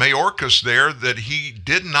Mayorkas there that he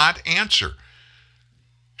did not answer.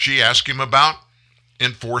 She asked him about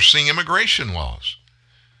enforcing immigration laws.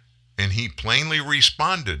 And he plainly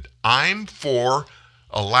responded, I'm for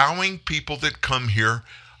allowing people that come here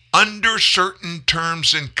under certain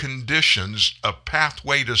terms and conditions a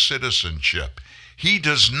pathway to citizenship. He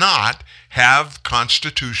does not have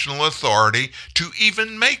constitutional authority to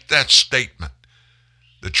even make that statement.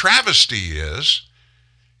 The travesty is,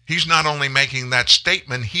 he's not only making that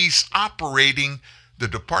statement, he's operating the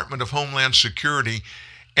Department of Homeland Security,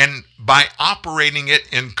 and by operating it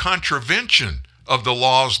in contravention of the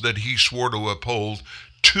laws that he swore to uphold,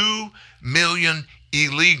 2 million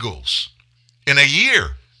illegals in a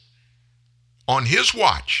year on his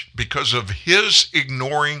watch, because of his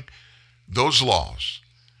ignoring those laws,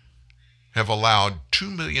 have allowed 2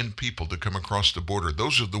 million people to come across the border.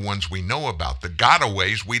 Those are the ones we know about. The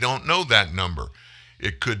gotaways, we don't know that number.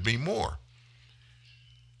 It could be more.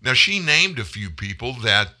 Now, she named a few people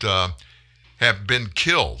that have been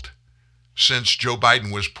killed since Joe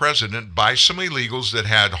Biden was president by some illegals that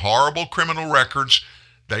had horrible criminal records.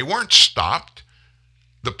 They weren't stopped.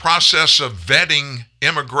 The process of vetting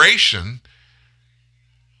immigration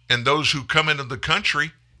and those who come into the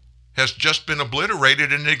country has just been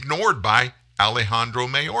obliterated and ignored by Alejandro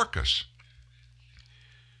Mayorkas.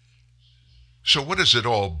 So what does it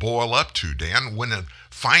all boil up to, Dan? When the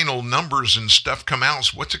final numbers and stuff come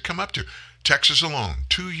out, what's it come up to? Texas alone,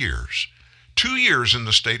 2 years. 2 years in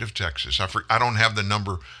the state of Texas. I don't have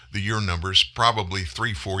the year numbers, probably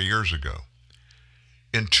 3-4 years ago.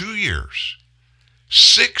 In 2 years,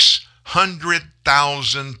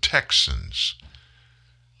 600,000 Texans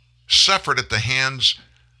suffered at the hands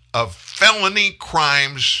of felony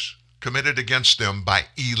crimes committed against them by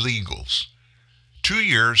illegals. 2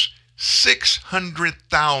 years,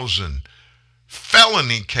 600,000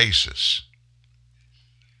 felony cases.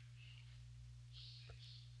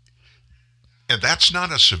 And that's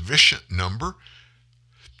not a sufficient number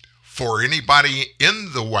for anybody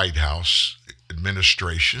in the White House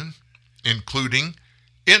administration, including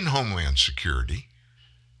in Homeland Security,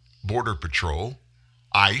 Border Patrol,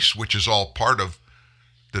 ICE, which is all part of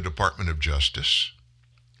the Department of Justice.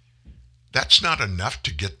 That's not enough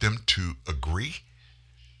to get them to agree.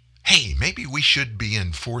 Hey, maybe we should be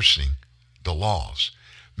enforcing the laws.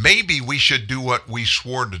 Maybe we should do what we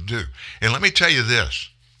swore to do. And let me tell you this.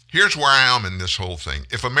 Here's where I am in this whole thing.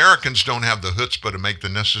 If Americans don't have the chutzpah to make the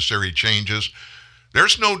necessary changes,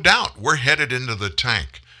 there's no doubt we're headed into the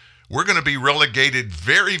tank. We're going to be relegated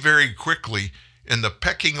very, very quickly in the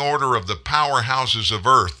pecking order of the powerhouses of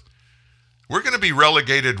Earth. We're going to be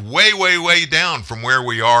relegated way, way, way down from where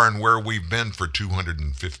we are and where we've been for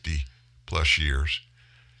 250 plus years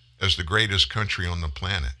as the greatest country on the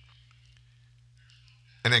planet.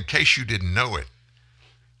 And in case you didn't know it,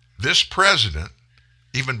 this president,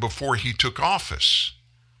 even before he took office,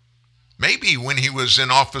 maybe when he was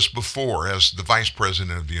in office before as the vice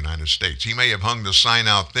president of the United States, he may have hung the sign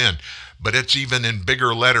out then, but it's even in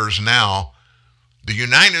bigger letters now. The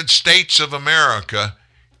United States of America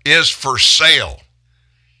is for sale.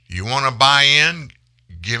 You want to buy in?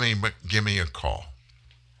 Give me a call.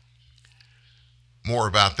 More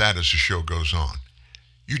about that as the show goes on.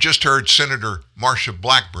 You just heard Senator Marsha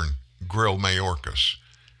Blackburn grill Mayorkas.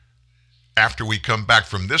 After we come back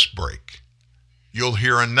from this break, you'll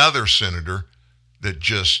hear another senator that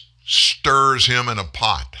just stirs him in a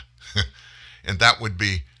pot. And that would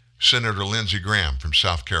be Senator Lindsey Graham from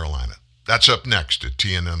South Carolina. That's up next at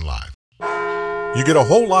TNN Live. You get a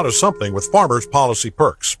whole lot of something with Farmers Policy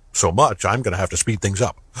Perks. So much, I'm going to have to speed things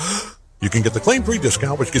up. You can get the claim-free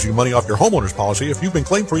discount, which gives you money off your homeowner's policy if you've been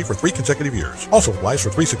claim-free for 3 consecutive years. Also applies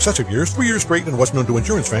for 3 successive years, 3 years straight, and what's known to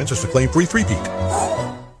insurance fans as the claim-free three-peat.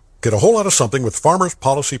 Get a whole lot of something with Farmers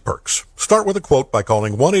Policy Perks. Start with a quote by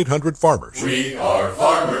calling 1-800-FARMERS. We are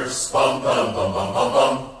farmers. Bum, bum, bum, bum, bum,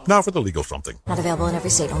 bum. Now for the legal something. Not available in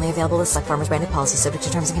every state. Only available with select Farmers branded policies subject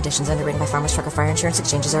to terms and conditions underwritten by Farmers Truck or Fire Insurance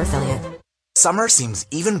Exchanges or affiliate. Summer seems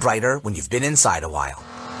even brighter when you've been inside a while.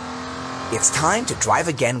 It's time to drive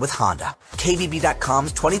again with Honda,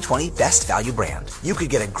 KBB.com's 2020 Best Value brand. You could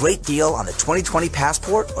get a great deal on the 2020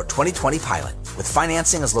 Passport or 2020 Pilot, with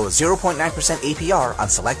financing as low as 0.9% APR on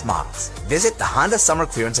select models. Visit the Honda Summer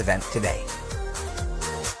Clearance event today.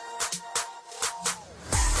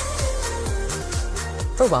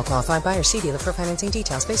 For well-qualified buyers, see dealer for financing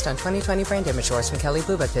details based on 2020 brand image source from Kelley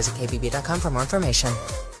Blue Book. Visit KBB.com for more information.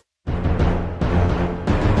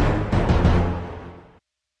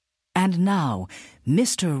 And now,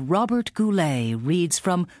 Mr. Robert Goulet reads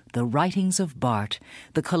from The Writings of Bart,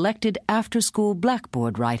 the collected after-school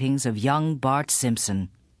blackboard writings of young Bart Simpson.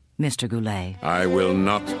 Mr. Goulet. I will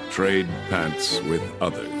not trade pants with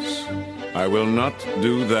others. I will not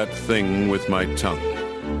do that thing with my tongue.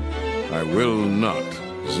 I will not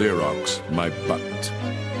Xerox my butt.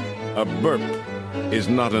 A burp is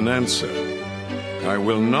not an answer. I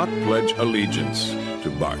will not pledge allegiance to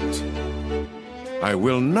Bart. I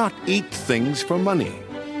will not eat things for money.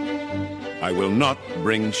 I will not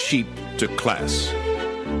bring sheep to class.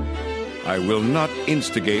 I will not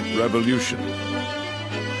instigate revolution.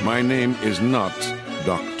 My name is not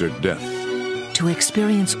Dr. Death. To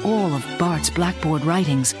experience all of Bart's blackboard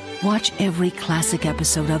writings, watch every classic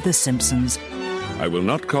episode of The Simpsons. I will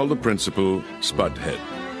not call the principal Spudhead.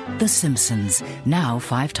 The Simpsons, now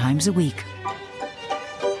 5 times a week.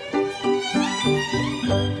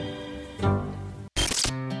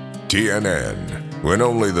 TNN, when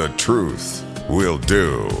only the truth will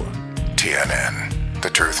do. TNN, the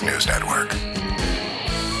Truth News Network.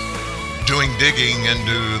 Doing digging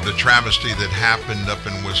into the travesty that happened up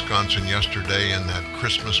in Wisconsin yesterday in that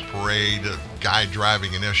Christmas parade, a guy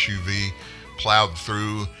driving an SUV plowed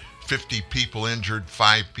through, 50 people injured,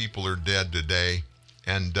 5 people are dead today.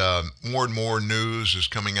 And more news is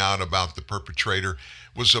coming out about the perpetrator.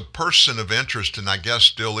 Was a person of interest, and I guess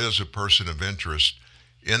still is a person of interest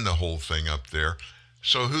in the whole thing up there.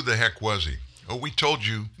 So who the heck was he? Oh, we told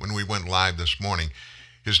you when we went live this morning.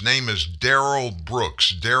 His name is Darrell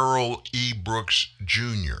Brooks, Darrell E. Brooks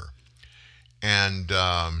Jr. And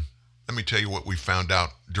let me tell you what we found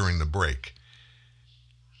out during the break.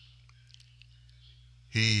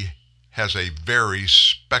 He has a very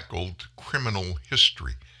speckled criminal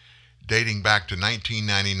history dating back to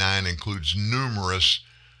 1999, includes numerous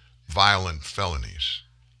violent felonies.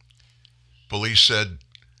 Police said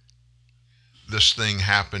this thing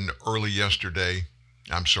happened early yesterday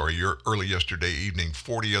evening,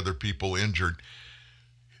 40 other people injured.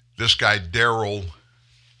 This guy, Darrell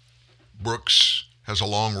Brooks, has a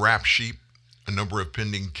long rap sheet, a number of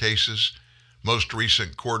pending cases. Most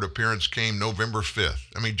recent court appearance came November 5th.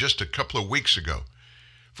 I mean, just a couple of weeks ago,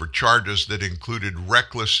 for charges that included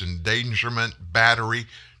reckless endangerment, battery,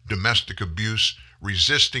 domestic abuse,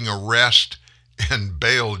 resisting arrest, and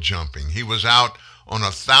bail jumping. He was out on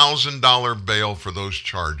 $1,000 bail for those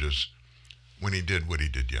charges when he did what he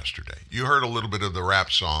did yesterday. You heard a little bit of the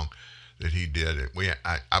rap song that he did.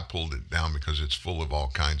 I pulled it down because it's full of all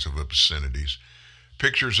kinds of obscenities.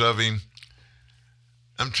 Pictures of him.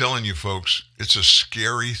 I'm telling you, folks, it's a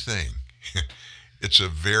scary thing. It's a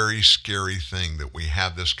very scary thing that we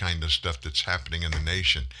have this kind of stuff that's happening in the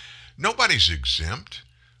nation. Nobody's exempt.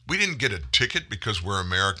 We didn't get a ticket because we're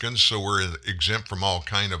Americans, so we're exempt from all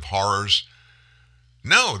kind of horrors.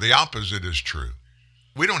 No, the opposite is true.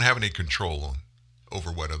 We don't have any control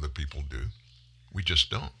over what other people do. We just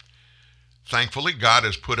don't. Thankfully, God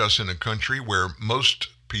has put us in a country where most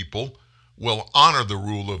people will honor the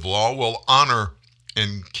rule of law, will honor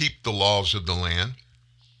and keep the laws of the land.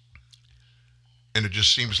 And it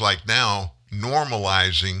just seems like now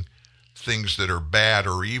normalizing things that are bad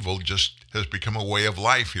or evil just has become a way of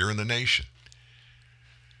life here in the nation.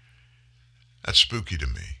 That's spooky to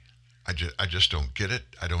me. I just don't get it.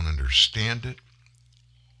 I don't understand it.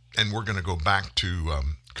 And we're going to go back to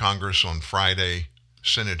Congress on Friday,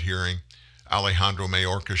 Senate hearing. Alejandro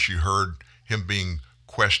Mayorkas, you heard him being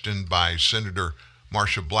questioned by Senator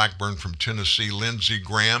Marsha Blackburn from Tennessee, Lindsey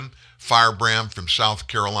Graham, Firebrand from South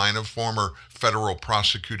Carolina, former federal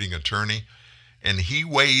prosecuting attorney, and he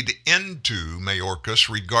weighed into Mayorkas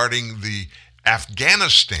regarding the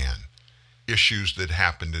Afghanistan issues that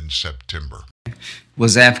happened in September.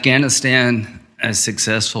 Was Afghanistan a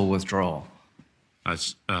successful withdrawal?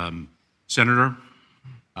 Senator,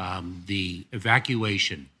 the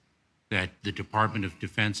evacuation that the Department of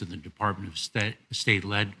Defense and the Department of State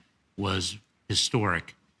led was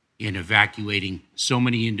historic in evacuating so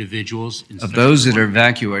many individuals. Of those that are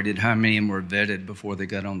evacuated, how many of them were vetted before they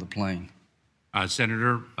got on the plane?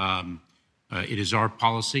 Senator, it is our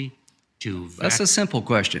policy to vet. That's a simple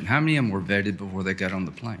question. How many of them were vetted before they got on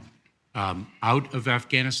the plane? Out of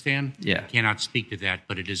Afghanistan? Yeah. Cannot speak to that,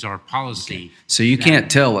 but it is our policy. Okay. So you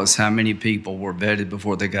can't tell us how many people were vetted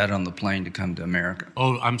before they got on the plane to come to America?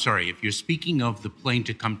 Oh, I'm sorry. If you're speaking of the plane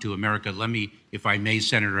to come to America, let me, if I may,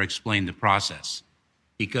 Senator, explain the process.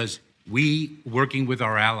 Because we, working with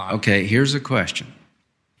our allies... Okay, here's a question.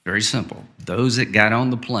 Very simple. Those that got on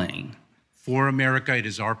the plane... For America, it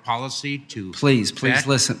is our policy to... Please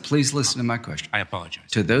listen to my question. I apologize.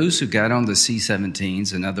 To those who got on the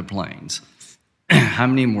C-17s and other planes, how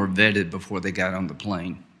many of them were vetted before they got on the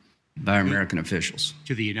plane by American officials?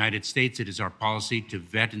 To the United States, it is our policy to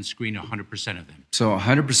vet and screen 100% of them. So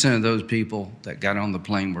 100% of those people that got on the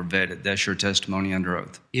plane were vetted. That's your testimony under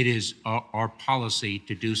oath? It is our policy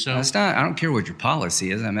to do so. That's not, I don't care what your policy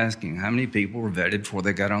is. I'm asking how many people were vetted before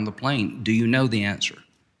they got on the plane. Do you know the answer?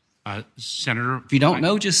 Senator... If you don't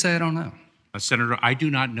know, just say I don't know. Senator, I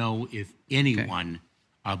do not know if anyone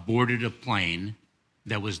boarded a plane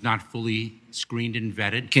that was not fully screened and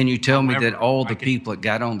vetted. Can you tell me that all the people that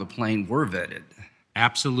got on the plane were vetted?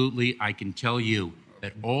 Absolutely. I can tell you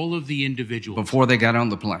that all of the individuals... Before they got on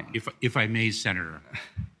the plane? If I may, Senator,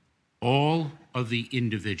 all of the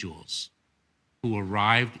individuals who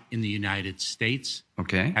arrived in the United States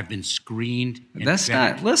have been screened and That's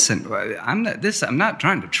vetted. not... Listen, I'm not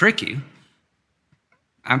trying to trick you.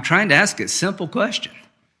 I'm trying to ask a simple question.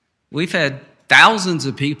 We've had thousands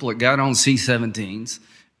of people that got on C-17s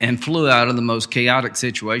and flew out of the most chaotic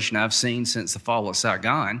situation I've seen since the fall of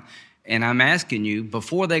Saigon. And I'm asking you,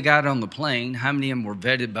 before they got on the plane, how many of them were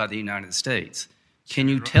vetted by the United States? Can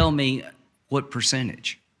you tell me what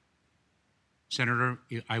percentage? Senator,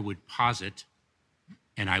 I would posit,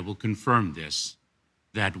 and I will confirm this,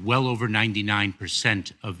 that well over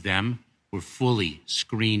 99% of them were fully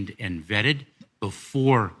screened and vetted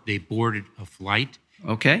before they boarded a flight.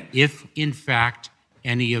 Okay. If, in fact,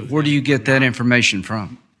 any of Where do you get that information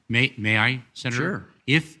from? May I, Senator? Sure.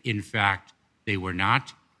 If, in fact, they were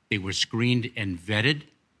not, they were screened and vetted,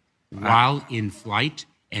 while in flight,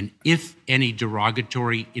 and if any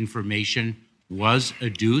derogatory information was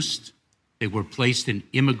adduced, they were placed in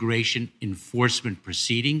immigration enforcement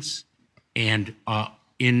proceedings and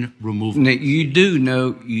in removal. Now, you do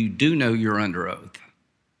know you're under oath.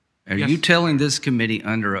 Are Yes. you telling this committee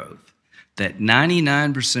under oath that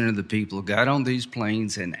 99% of the people who got on these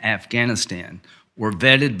planes in Afghanistan were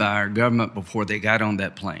vetted by our government before they got on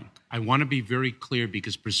that plane? I want to be very clear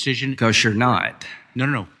because precision... Because you're not.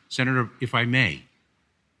 No. Senator, if I may,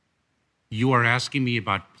 you are asking me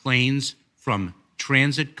about planes from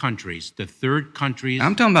transit countries, the third countries...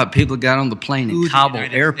 I'm talking about people who got on the plane in to the Kabul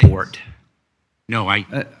United Airport. States. No,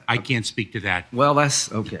 I can't speak to that. Well,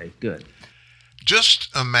 that's okay, good. Just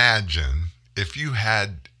imagine if you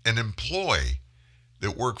had an employee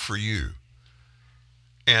that worked for you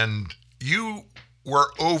and you were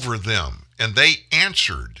over them and they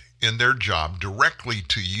answered in their job directly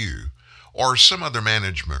to you or some other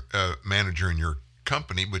manager in your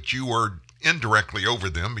company, but you were indirectly over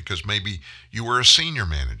them because maybe you were a senior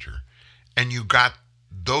manager and you got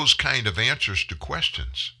those kind of answers to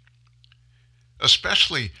questions,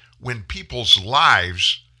 especially when people's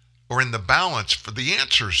lives are in the balance for the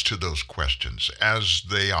answers to those questions, as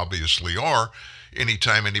they obviously are.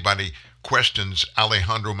 Anytime anybody questions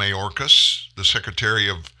Alejandro Mayorkas, the Secretary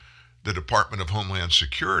of the Department of Homeland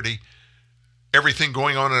Security, everything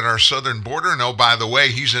going on at our southern border, and oh, by the way,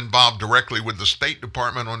 he's involved directly with the State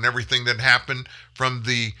Department on everything that happened from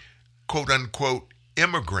the quote-unquote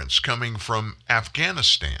immigrants coming from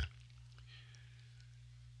Afghanistan.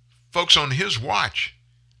 Folks, on his watch,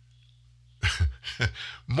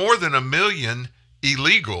 more than 1 million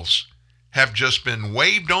illegals have just been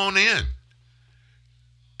waved on in,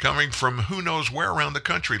 coming from who knows where around the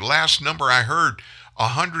country. Last number I heard,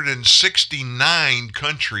 169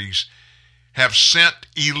 countries have sent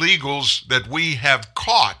illegals that we have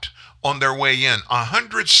caught on their way in.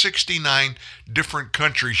 169 different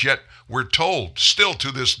countries, yet we're told, still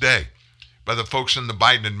to this day, by the folks in the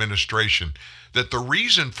Biden administration, that the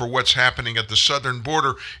reason for what's happening at the southern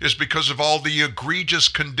border is because of all the egregious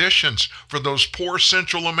conditions for those poor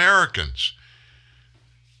Central Americans.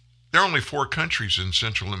 There are only 4 countries in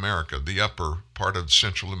Central America, the upper part of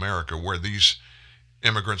Central America, where these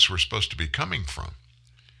immigrants were supposed to be coming from.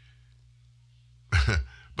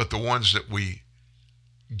 But the ones that we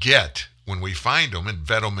get when we find them and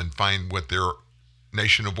vet them and find what their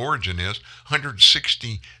nation of origin is,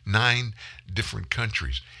 169 different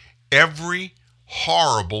countries. Every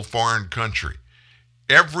horrible foreign country,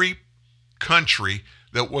 every country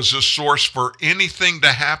that was a source for anything to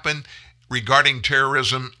happen regarding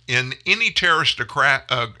terrorism in any terrorist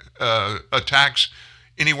attacks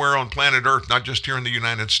anywhere on planet Earth, not just here in the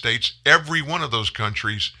United States, every one of those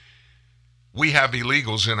countries, we have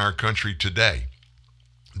illegals in our country today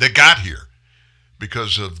that got here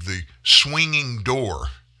because of the swinging door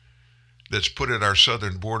that's put at our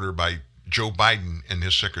southern border by Joe Biden and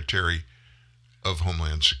his Secretary of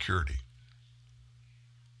Homeland Security.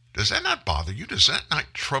 Does that not bother you? Does that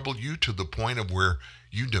not trouble you to the point of where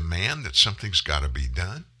you demand that something's got to be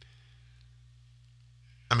done?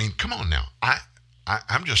 I mean, come on now.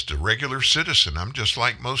 I'm just a regular citizen. I'm just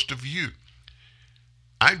like most of you.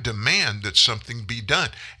 I demand that something be done.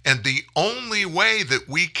 And the only way that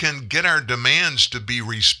we can get our demands to be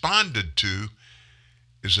responded to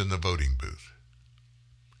is in the voting booth.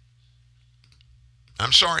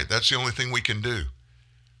 I'm sorry, that's the only thing we can do.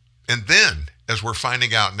 And then, as we're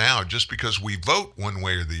finding out now, just because we vote one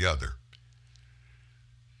way or the other,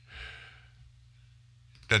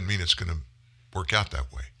 doesn't mean it's going to work out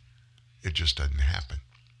that way. It just doesn't happen.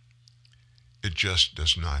 It just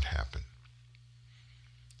does not happen.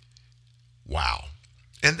 Wow.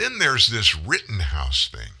 And then there's this Rittenhouse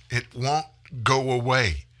thing. It won't go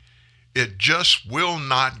away. It just will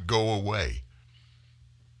not go away.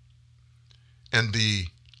 And the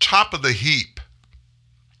top of the heap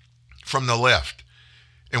from the left,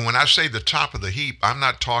 and when I say the top of the heap, I'm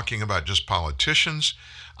not talking about just politicians.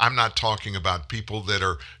 I'm not talking about people that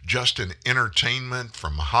are just in entertainment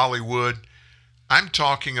from Hollywood. I'm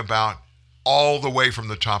talking about all the way from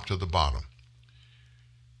the top to the bottom.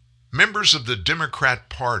 Members of the Democrat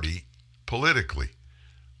Party, politically,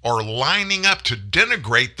 are lining up to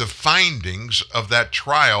denigrate the findings of that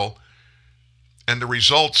trial and the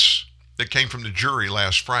results that came from the jury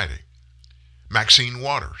last Friday. Maxine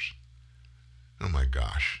Waters. Oh my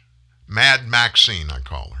gosh. Mad Maxine, I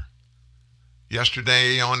call her.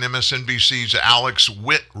 Yesterday on MSNBC's Alex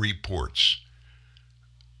Witt reports,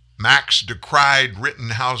 Max decried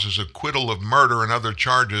Rittenhouse's acquittal of murder and other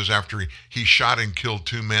charges after he shot and killed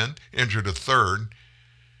 2 men, injured a third.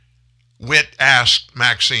 Witt asked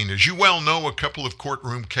Maxine, as you well know, a couple of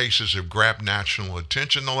courtroom cases have grabbed national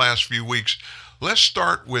attention the last few weeks. Let's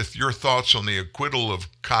start with your thoughts on the acquittal of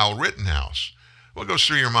Kyle Rittenhouse. What goes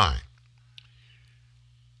through your mind?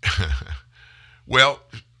 Well,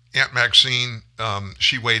 Aunt Maxine,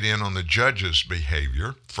 she weighed in on the judge's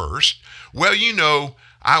behavior first. Well, you know,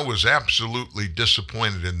 I was absolutely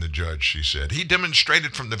disappointed in the judge, she said. He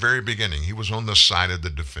demonstrated from the very beginning he was on the side of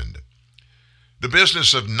the defendant. The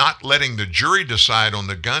business of not letting the jury decide on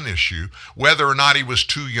the gun issue, whether or not he was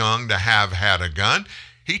too young to have had a gun,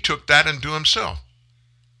 he took that into himself.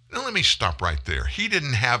 Now let me stop right there. He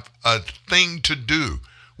didn't have a thing to do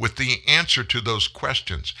with the answer to those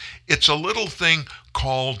questions. It's a little thing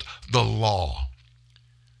called the law.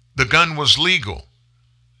 The gun was legal.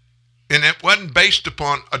 And it wasn't based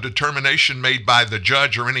upon a determination made by the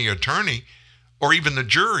judge or any attorney or even the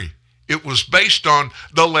jury. It was based on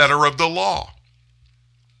the letter of the law.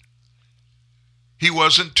 He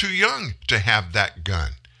wasn't too young to have that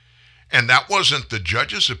gun. And that wasn't the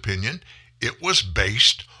judge's opinion. It was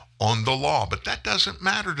based on the law. But that doesn't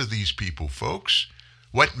matter to these people, folks.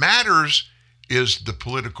 What matters is the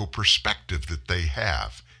political perspective that they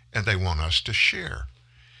have, and they want us to share.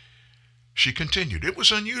 She continued, it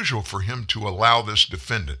was unusual for him to allow this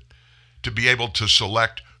defendant to be able to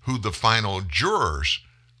select who the final jurors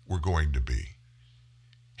were going to be.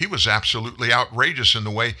 He was absolutely outrageous in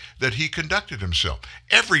the way that he conducted himself.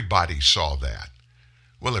 Everybody saw that.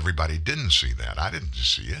 Well, everybody didn't see that. I didn't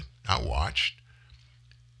see it. I watched.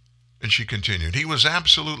 And she continued, he was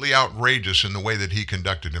absolutely outrageous in the way that he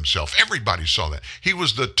conducted himself. Everybody saw that. He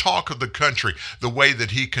was the talk of the country, the way that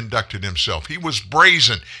he conducted himself. He was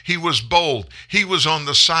brazen. He was bold. He was on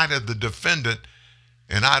the side of the defendant,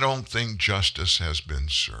 and I don't think justice has been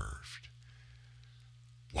served.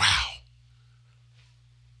 Wow.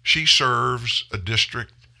 She serves a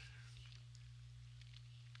district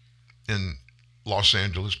in Los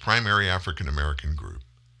Angeles, primary African American group.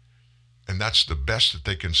 And that's the best that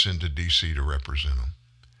they can send to D.C. to represent them.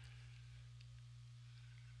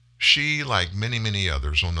 She, like many, many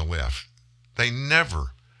others on the left, they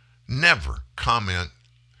never comment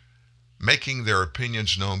making their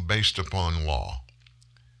opinions known based upon law.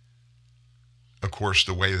 Of course,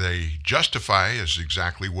 the way they justify is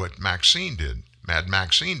exactly what Maxine did, Mad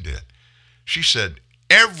Maxine did. She said,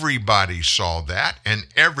 everybody saw that, and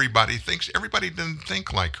everybody didn't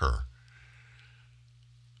think like her.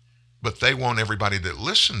 But they want everybody that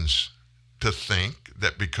listens to think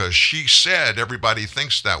that because she said everybody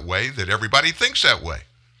thinks that way, that everybody thinks that way.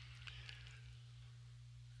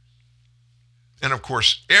 And of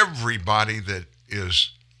course, everybody that is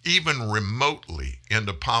even remotely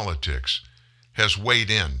into politics has weighed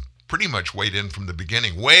in, pretty much weighed in from the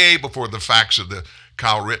beginning, way before the facts of the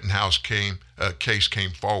Kyle Rittenhouse case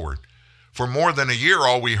came forward. For more than a year,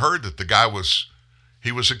 all we heard that the guy was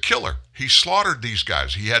a killer. He slaughtered these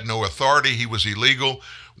guys. He had no authority. He was illegal.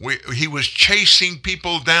 He was chasing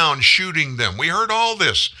people down, shooting them. We heard all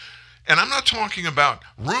this. And I'm not talking about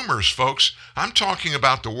rumors, folks. I'm talking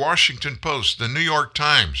about the Washington Post, the New York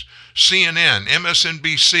Times, CNN,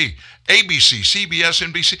 MSNBC, ABC, CBS,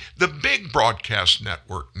 NBC, the big broadcast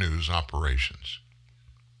network news operations.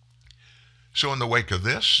 So in the wake of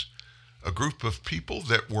this, a group of people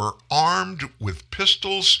that were armed with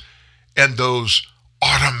pistols and those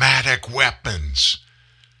automatic weapons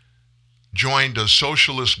joined a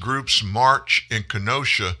socialist group's march in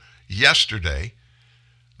Kenosha yesterday.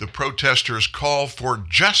 The protesters called for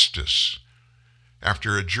justice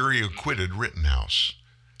after a jury acquitted Rittenhouse.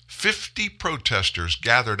 50 protesters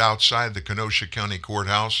gathered outside the Kenosha County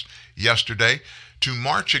Courthouse yesterday to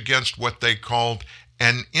march against what they called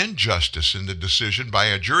an injustice in the decision by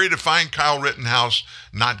a jury to find Kyle Rittenhouse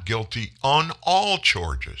not guilty on all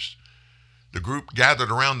charges. The group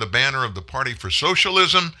gathered around the banner of the Party for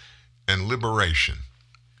Socialism and Liberation.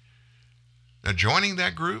 Now, joining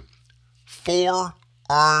that group, 4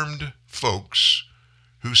 armed folks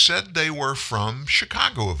who said they were from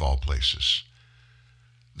Chicago, of all places.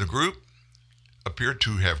 The group appeared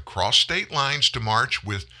to have crossed state lines to march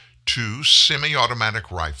with 2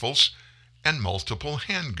 semi-automatic rifles and multiple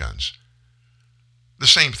handguns. The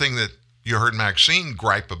same thing that you heard Maxine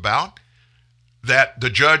gripe about, that the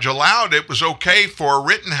judge allowed. It was okay for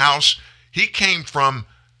Rittenhouse. He came from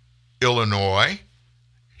Illinois.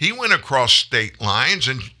 He went across state lines,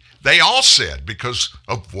 and they all said, because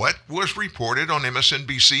of what was reported on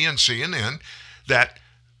MSNBC and CNN, that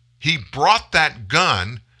he brought that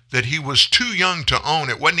gun that he was too young to own.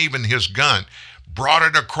 It wasn't even his gun. Brought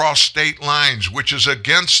it across state lines, which is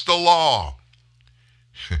against the law.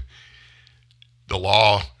 The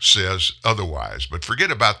law says otherwise, but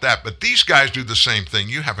forget about that. But these guys do the same thing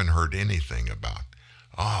you haven't heard anything about.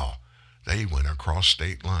 Oh, they went across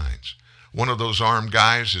state lines. One of those armed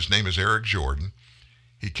guys, his name is Eric Jordan.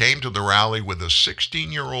 He came to the rally with a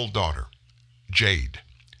 16-year-old daughter, Jade.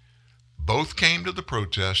 Both came to the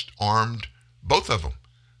protest armed, both of them,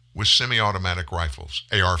 with semi-automatic rifles,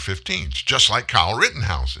 AR-15s, just like Kyle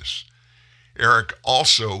Rittenhouse's. Eric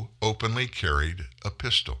also openly carried a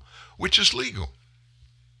pistol, which is legal.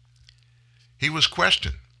 He was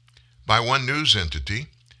questioned by one news entity,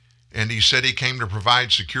 and he said he came to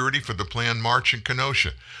provide security for the planned march in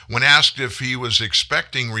Kenosha. When asked if he was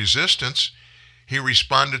expecting resistance, he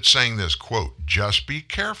responded saying this, quote, "Just be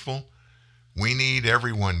careful. We need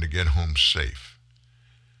everyone to get home safe."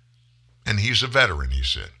 And he's a veteran, he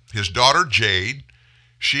said. His daughter, Jade,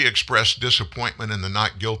 she expressed disappointment in the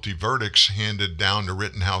not guilty verdicts handed down to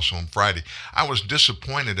Rittenhouse on Friday. "I was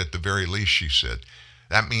disappointed at the very least," she said.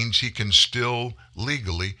 "That means he can still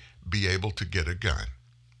legally be able to get a gun."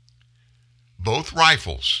 Both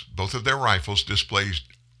of their rifles displayed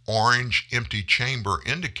orange empty chamber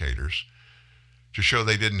indicators to show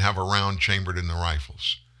they didn't have a round chambered in the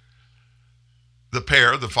rifles. The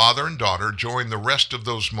pair, the father and daughter, joined the rest of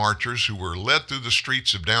those marchers who were led through the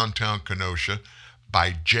streets of downtown Kenosha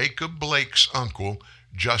by Jacob Blake's uncle,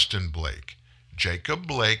 Justin Blake. Jacob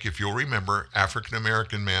Blake, if you'll remember,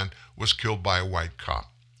 African-American man, was killed by a white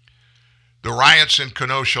cop. The riots in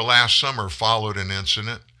Kenosha last summer followed an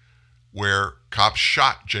incident where cops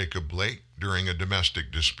shot Jacob Blake during a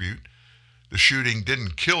domestic dispute. The shooting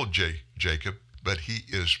didn't kill Jacob, but he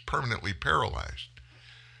is permanently paralyzed.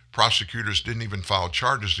 Prosecutors didn't even file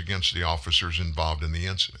charges against the officers involved in the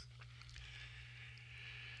incident.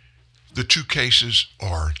 The two cases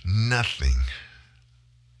are nothing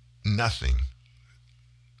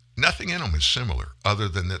in them is similar, other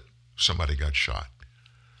than that somebody got shot.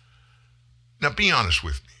 Now, be honest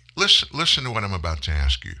with me. Listen to what I'm about to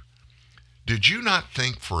ask you. Did you not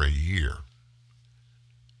think for a year?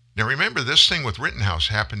 Now, remember, this thing with Rittenhouse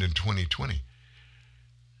happened in 2020.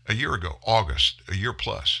 A year ago, August, a year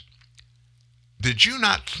plus. Did you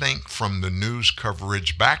not think from the news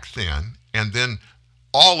coverage back then, and then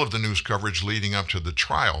all of the news coverage leading up to the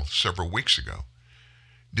trial several weeks ago,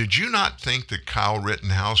 did you not think that Kyle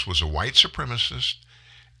Rittenhouse was a white supremacist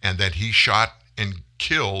and that he shot and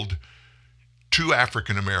killed 2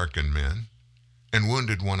 African-American men and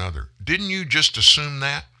wounded 1 other? Didn't you just assume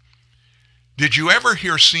that? Did you ever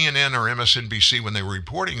hear CNN or MSNBC when they were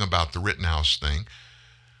reporting about the Rittenhouse thing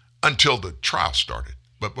until the trial started?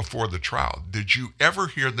 But before the trial, did you ever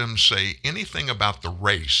hear them say anything about the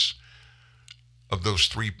race of those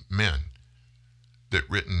 3 men that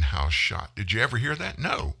Rittenhouse shot? Did you ever hear that?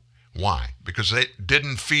 No. Why? Because they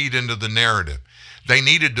didn't feed into the narrative. They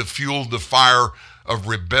needed to fuel the fire of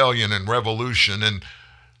rebellion and revolution and,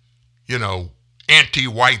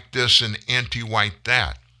 anti-white this and anti-white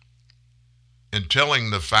that. And telling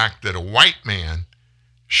the fact that a white man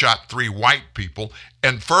shot 3 white people,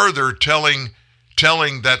 and further telling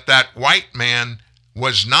that white man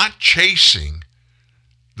was not chasing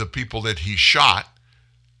the people that he shot.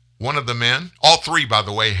 One of the men, all 3, by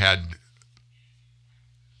the way, had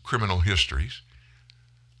criminal histories.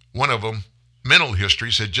 One of them, mental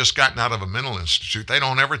histories, had just gotten out of a mental institute. They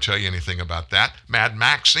don't ever tell you anything about that. Mad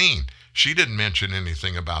Maxine, she didn't mention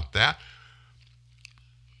anything about that.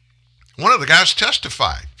 One of the guys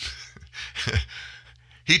testified.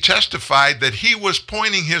 He testified that he was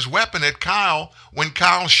pointing his weapon at Kyle when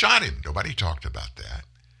Kyle shot him. Nobody talked about that.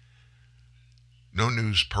 No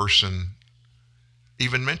news person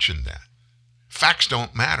even mentioned that. Facts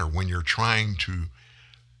don't matter when you're trying to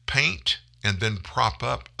paint and then prop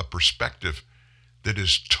up a perspective that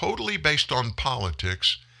is totally based on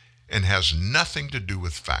politics and has nothing to do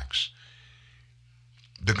with facts.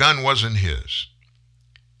 The gun wasn't his.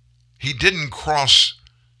 He didn't cross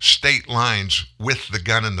state lines with the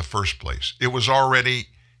gun in the first place. It was already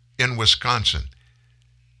in Wisconsin.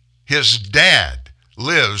 His dad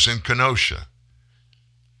lives in Kenosha.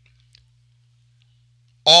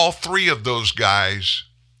 All 3 of those guys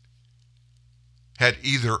had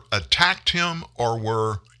either attacked him or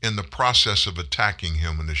were in the process of attacking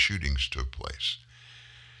him when the shootings took place.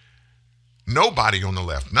 Nobody on the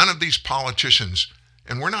left, none of these politicians,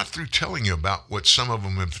 and we're not through telling you about what some of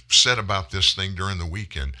them have said about this thing during the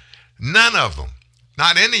weekend. None of them,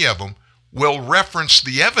 not any of them, will reference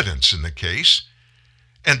the evidence in the case,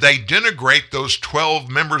 and they denigrate those 12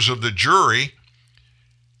 members of the jury.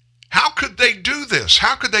 How could they do this?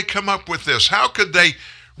 How could they come up with this? How could they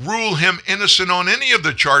rule him innocent on any of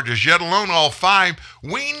the charges, yet alone all 5?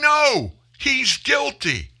 We know he's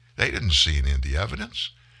guilty. They didn't see any of the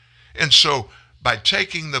evidence. And so by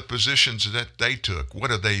taking the positions that they took, what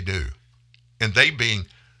do? And they being,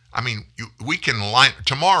 we can line,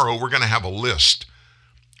 tomorrow we're going to have a list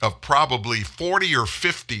of probably 40 or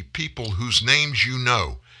 50 people whose names you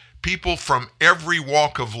know, people from every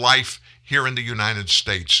walk of life here in the United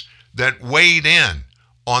States that weighed in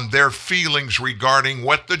on their feelings regarding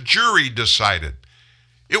what the jury decided.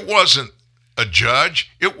 It wasn't a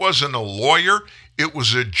judge. It wasn't a lawyer. It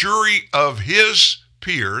was a jury of his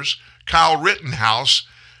peers, Kyle Rittenhouse,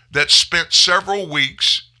 that spent several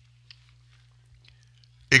weeks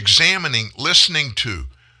examining, listening to,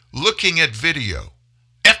 looking at video,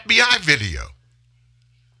 FBI video,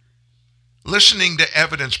 listening to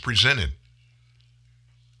evidence presented.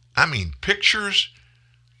 Pictures,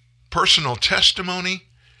 personal testimony,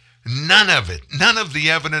 none of the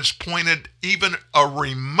evidence pointed even a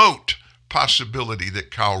remote possibility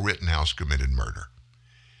that Kyle Rittenhouse committed murder.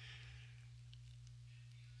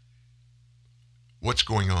 What's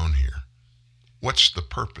going on here? What's the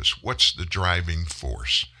purpose? What's the driving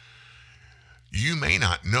force? You may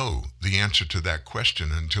not know the answer to that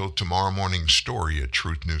question until tomorrow morning's story at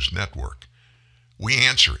Truth News Network. We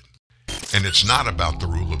answer it, and it's not about the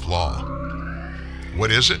rule of law.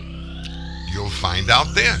 What is it? You'll find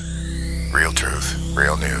out then. Real truth,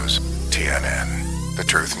 real news. TNN, the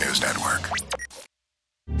Truth News Network.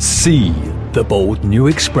 See the bold new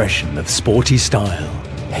expression of sporty style.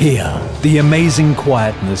 Hear the amazing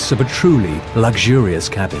quietness of a truly luxurious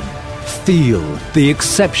cabin. Feel the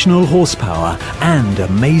exceptional horsepower and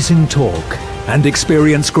amazing torque, and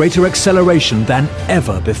experience greater acceleration than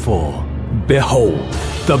ever before. Behold,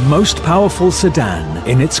 the most powerful sedan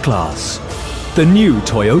in its class. The new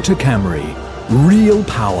Toyota Camry. Real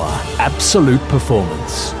power, absolute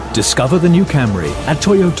performance. Discover the new Camry at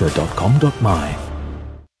toyota.com.my.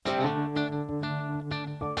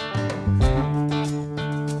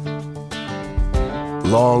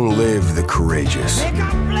 Long live the courageous,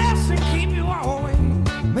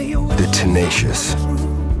 the tenacious,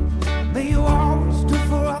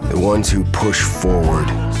 the ones who push forward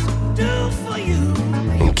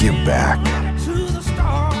and give back.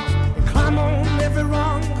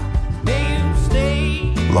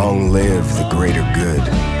 Long live the greater good,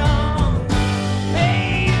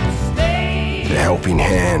 the helping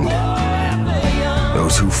hand,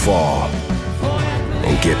 those who fall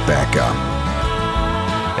and get back up.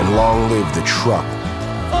 And long live the truck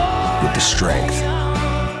with the strength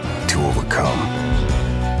to overcome,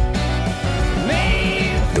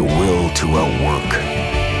 the will to outwork,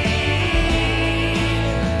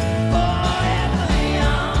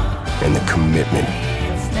 and the commitment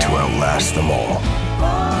to outlast them all.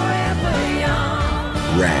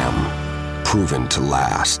 Ram, proven to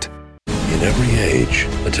last. In every age,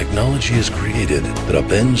 a technology is created that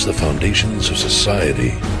upends the foundations of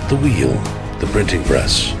society. The wheel, the printing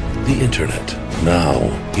press, the internet. Now,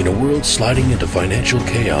 in a world sliding into financial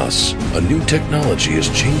chaos, a new technology is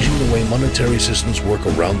changing the way monetary systems work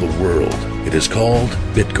around the world. It is called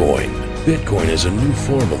Bitcoin. Bitcoin is a new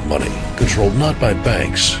form of money, controlled not by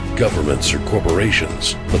banks, governments, or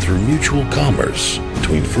corporations, but through mutual commerce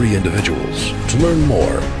between free individuals. To learn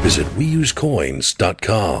more, visit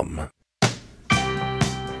weusecoins.com.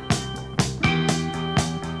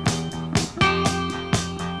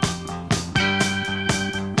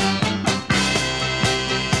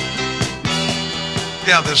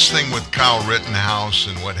 Yeah, this thing with Kyle Rittenhouse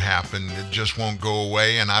and what happened, it just won't go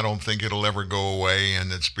away, and I don't think it'll ever go away,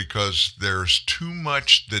 and it's because there's too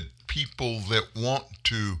much that people that want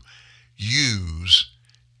to use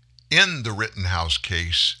in the Rittenhouse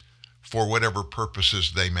case for whatever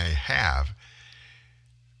purposes they may have,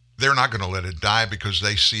 they're not going to let it die because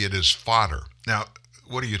they see it as fodder. Now,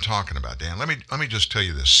 what are you talking about, Dan? Let me just tell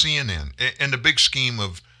you this. CNN, in the big scheme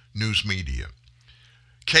of news media,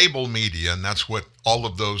 cable media, and that's what all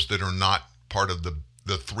of those that are not part of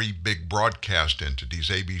the three big broadcast entities,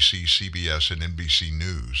 ABC, CBS, and NBC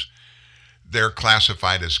News, they're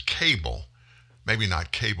classified as cable. Maybe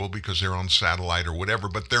not cable because they're on satellite or whatever,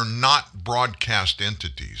 but they're not broadcast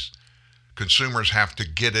entities. Consumers have to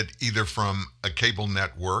get it either from a cable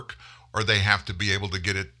network or they have to be able to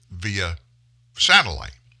get it via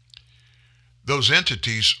satellite. Those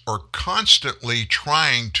entities are constantly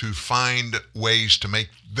trying to find ways to make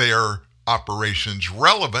their operations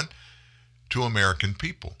relevant to American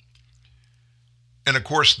people. And of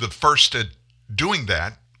course, the first at doing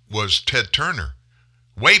that was Ted Turner,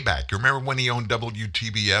 way back. You remember when he owned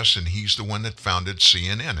WTBS, and he's the one that founded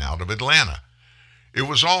CNN out of Atlanta. It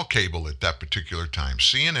was all cable at that particular time.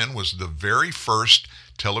 CNN was the very first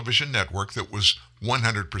television network that was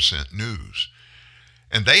 100% news.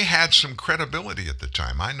 And they had some credibility at the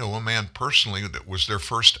time. I know a man personally that was their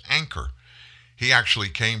first anchor. He actually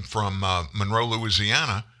came from Monroe,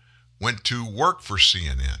 Louisiana, went to work for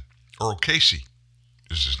CNN. Earl Casey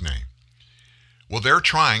is his name. Well,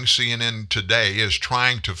 CNN today is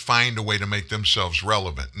trying to find a way to make themselves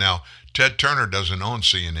relevant. Now, Ted Turner doesn't own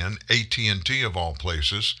CNN. AT&T, of all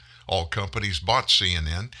places, all companies bought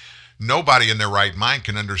CNN. Nobody in their right mind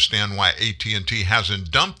can understand why AT&T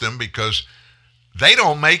hasn't dumped them, because they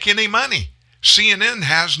don't make any money. CNN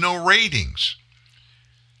has no ratings.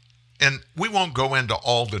 And we won't go into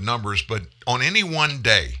all the numbers, but on any one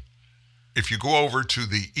day, if you go over to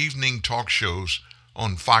the evening talk shows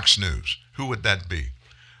on Fox News, who would that be?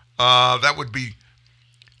 That would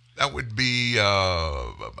be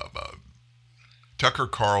Tucker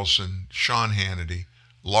Carlson, Sean Hannity,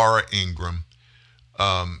 Laura Ingraham,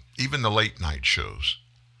 even the late night shows.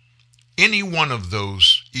 Any one of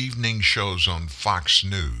those evening shows on Fox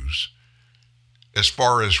News, as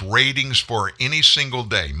far as ratings for any single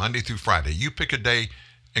day, Monday through Friday, you pick a day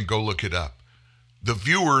and go look it up. The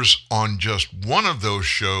viewers on just one of those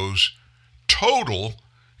shows total,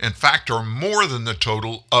 in fact, are more than the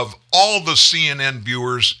total of all the CNN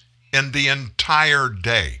viewers in the entire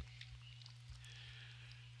day.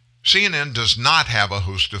 CNN does not have a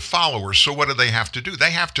host of followers, so what do they have to do?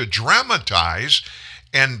 They have to dramatize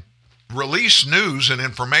and release news and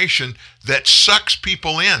information that sucks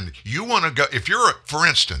people in. You want to go, for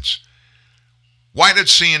instance, why did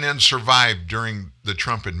CNN survive during the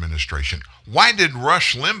Trump administration? Why did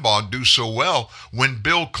Rush Limbaugh do so well when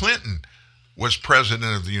Bill Clinton was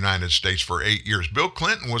president of the United States for 8 years? Bill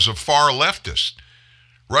Clinton was a far leftist.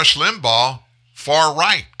 Rush Limbaugh, far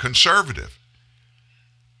right, conservative.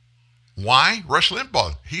 Why? Rush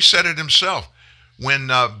Limbaugh, he said it himself.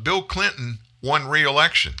 When Bill Clinton won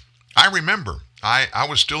re-election, I remember, I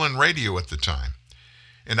was still in radio at the time,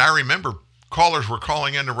 and I remember callers were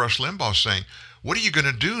calling into Rush Limbaugh saying, what are you going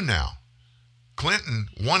to do now? Clinton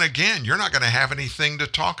won again. You're not going to have anything to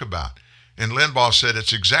talk about. And Limbaugh said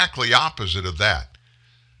it's exactly opposite of that.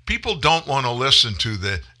 People don't want to listen to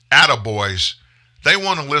the attaboys. They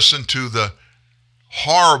want to listen to the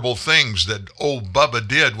horrible things that old Bubba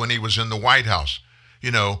did when he was in the White House.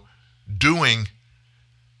 You know, doing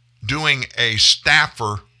a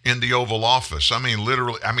staffer in the Oval Office. I mean,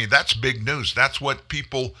 literally, that's big news. That's what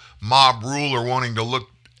people, mob rule, are wanting to look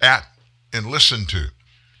at and listen to.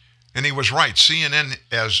 And he was right. CNN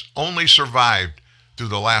has only survived through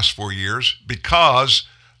the last 4 years because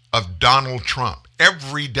of Donald Trump.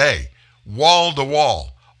 Every day, wall to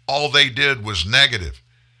wall, all they did was negative.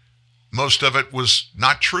 Most of it was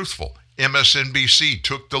not truthful. MSNBC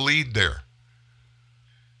took the lead there.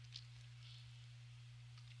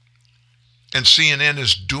 And CNN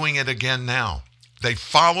is doing it again now. They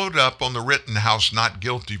followed up on the Rittenhouse not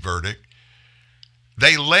guilty verdict.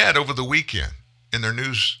 They led over the weekend in their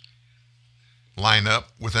news lineup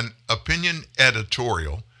with an opinion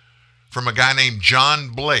editorial from a guy named John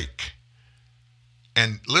Blake.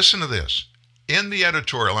 And listen to this. In the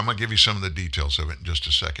editorial, I'm going to give you some of the details of it in just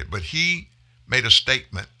a second, but he made a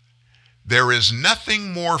statement. There is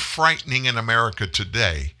nothing more frightening in America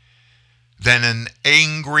today than an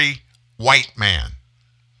angry white man.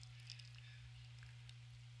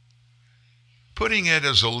 Putting it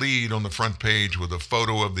as a lead on the front page with a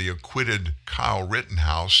photo of the acquitted Kyle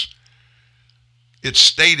Rittenhouse,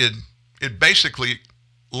 it basically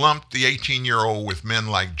lumped the 18-year-old with men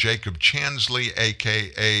like Jacob Chansley,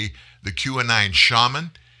 a.k.a. the QAnon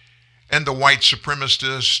shaman, and the white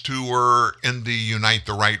supremacists who were in the Unite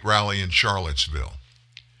the Right rally in Charlottesville.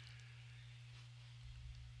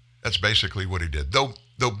 That's basically what he did. Though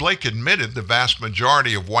Blake admitted the vast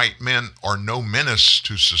majority of white men are no menace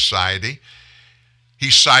to society,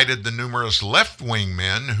 he cited the numerous left-wing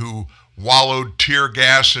men who wallowed tear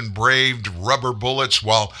gas and braved rubber bullets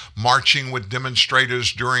while marching with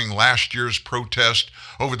demonstrators during last year's protest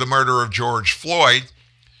over the murder of George Floyd.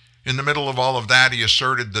 In the middle of all of that, he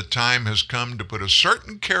asserted the time has come to put a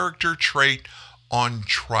certain character trait on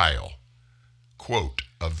trial. Quote,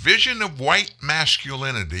 a vision of white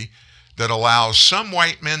masculinity that allows some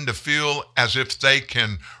white men to feel as if they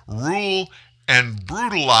can rule and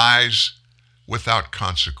brutalize without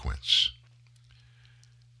consequence.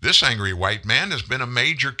 This angry white man has been a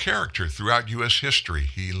major character throughout U.S. history,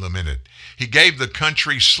 he lamented. He gave the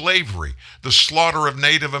country slavery, the slaughter of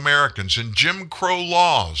Native Americans, and Jim Crow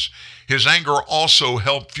laws. His anger also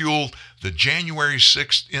helped fuel the January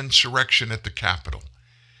 6th insurrection at the Capitol.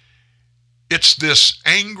 It's this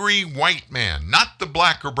angry white man, not the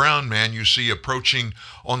black or brown man you see approaching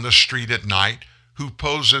on the street at night, who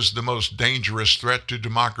poses the most dangerous threat to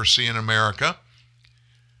democracy in America.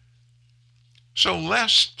 So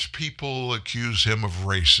lest people accuse him of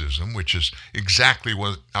racism, which is exactly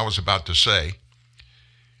what I was about to say,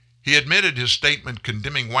 he admitted his statement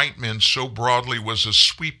condemning white men so broadly was a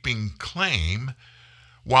sweeping claim,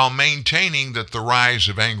 while maintaining that the rise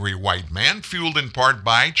of angry white men, fueled in part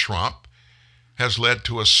by Trump, has led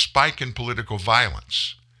to a spike in political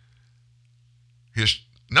violence. His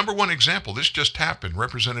number one example, this just happened.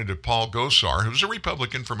 Representative Paul Gosar, who's a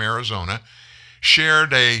Republican from Arizona,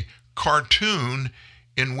 shared a cartoon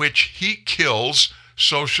in which he kills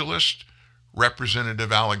socialist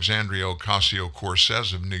Representative Alexandria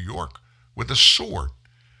Ocasio-Cortez of New York with a sword.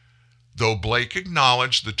 Though Blake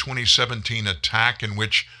acknowledged the 2017 attack in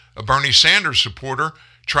which a Bernie Sanders supporter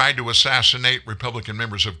tried to assassinate Republican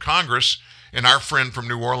members of Congress, and our friend from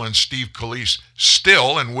New Orleans, Steve Scalise,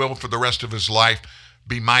 still and will for the rest of his life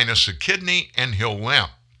be minus a kidney and he'll limp.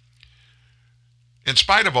 In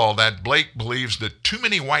spite of all that, Blake believes that too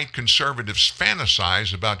many white conservatives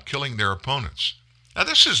fantasize about killing their opponents. Now,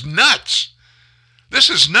 this is nuts. This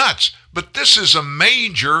is nuts. But this is a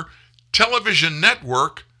major television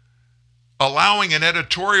network allowing an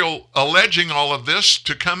editorial alleging all of this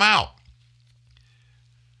to come out.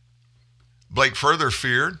 Blake further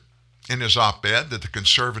feared in his op-ed that the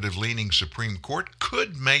conservative-leaning Supreme Court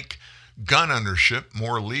could make gun ownership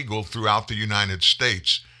more legal throughout the United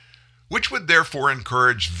States, which would therefore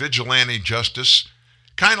encourage vigilante justice,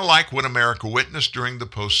 kind of like what America witnessed during the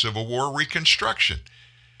post-Civil War Reconstruction.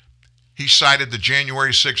 He cited the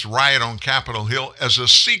January 6th riot on Capitol Hill as a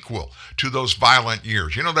sequel to those violent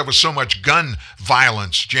years. You know, there was so much gun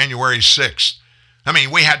violence January 6th. I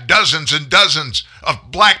mean, we had dozens and dozens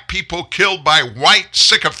of black people killed by white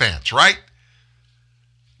sycophants, right?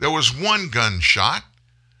 There was one gunshot.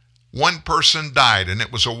 One person died, and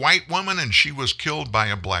it was a white woman, and she was killed by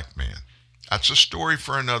a black man. That's a story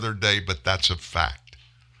for another day, but that's a fact.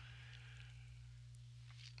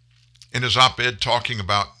 In his op-ed talking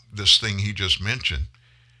about this thing he just mentioned,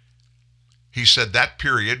 he said that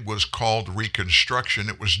period was called Reconstruction.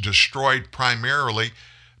 It was destroyed primarily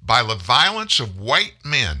by the violence of white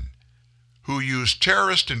men who used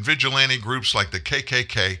terrorist and vigilante groups like the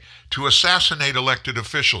KKK to assassinate elected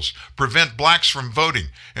officials, prevent blacks from voting,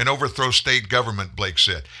 and overthrow state government, Blake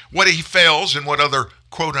said. What he fails, and what other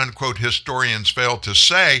quote-unquote historians fail to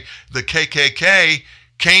say, the KKK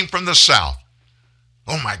came from the South.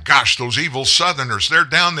 Oh my gosh, those evil Southerners, they're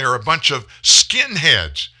down there, a bunch of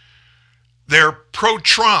skinheads. They're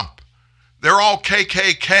pro-Trump. They're all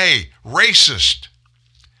KKK, racist.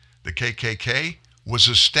 The KKK was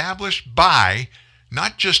established by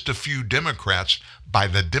not just a few Democrats, by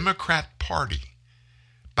the Democrat Party.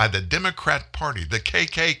 By the Democrat Party. The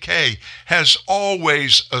KKK has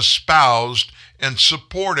always espoused and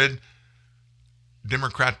supported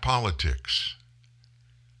Democrat politics.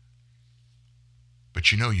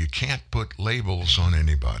 But you know, you can't put labels on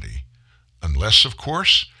anybody unless, of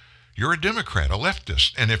course, you're a Democrat, a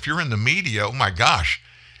leftist. And if you're in the media, oh my gosh,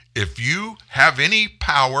 if you have any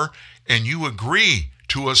power and you agree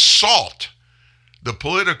to assault the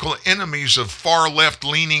political enemies of far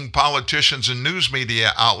left-leaning politicians and news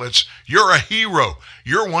media outlets, you're a hero.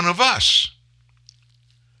 You're one of us.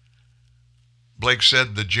 Blake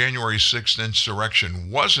said the January 6th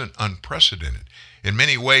insurrection wasn't unprecedented. In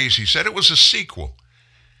many ways, he said it was a sequel.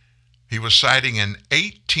 He was citing an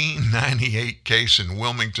 1898 case in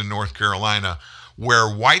Wilmington, North Carolina, where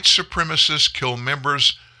white supremacists killed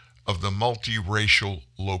members of the multiracial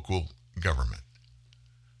local government.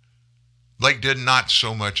 Blake did not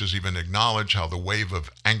so much as even acknowledge how the wave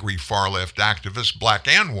of angry far-left activists, black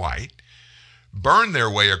and white, burned their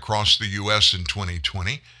way across the U.S. in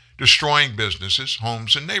 2020, destroying businesses,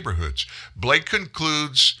 homes, and neighborhoods. Blake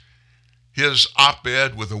concludes his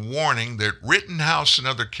op-ed with a warning that Rittenhouse and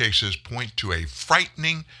other cases point to a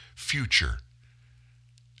frightening future.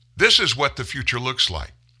 This is what the future looks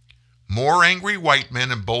like. More angry white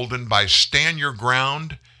men emboldened by stand your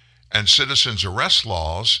ground and citizens arrest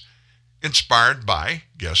laws inspired by,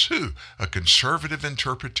 guess who? A conservative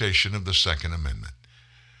interpretation of the Second Amendment.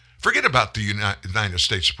 Forget about the United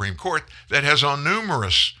States Supreme Court that has on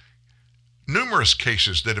numerous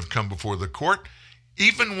cases that have come before the court,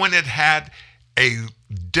 even when it had a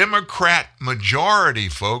Democrat majority,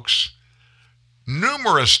 folks,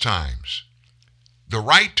 numerous times. The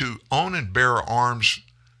right to own and bear arms,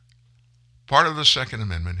 part of the Second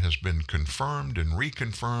Amendment, has been confirmed and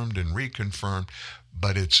reconfirmed and reconfirmed,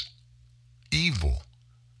 but it's evil,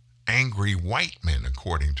 angry white men,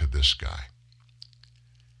 according to this guy.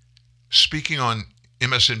 Speaking on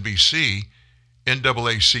MSNBC,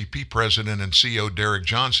 NAACP President and CEO Derek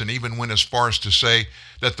Johnson even went as far as to say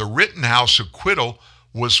that the Rittenhouse acquittal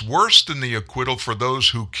was worse than the acquittal for those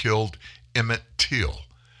who killed Emmett Till.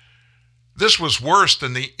 This was worse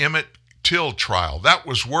than the Emmett Till trial. That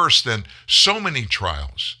was worse than so many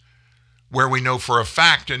trials where we know for a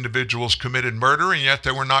fact individuals committed murder and yet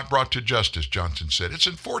they were not brought to justice, Johnson said. It's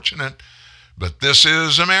unfortunate, but this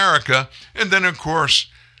is America. And then, of course,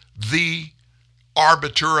 the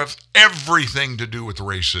arbiter of everything to do with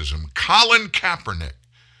racism, Colin Kaepernick,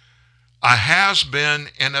 a has-been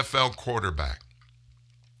NFL quarterback.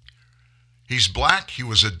 He's black. He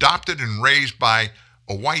was adopted and raised by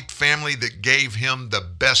a white family that gave him the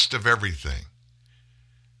best of everything.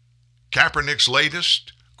 Kaepernick's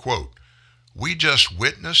latest, quote, "We just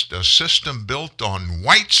witnessed a system built on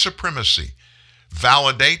white supremacy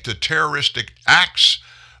validate the terroristic acts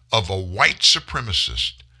of a white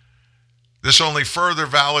supremacist. This only further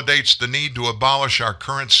validates the need to abolish our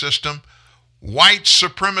current system. White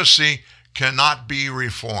supremacy cannot be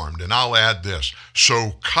reformed." And I'll add this.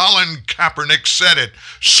 So Colin Kaepernick said it,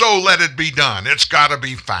 so let it be done. It's got to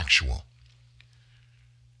be factual.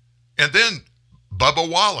 And then Bubba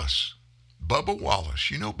Wallace. Bubba Wallace.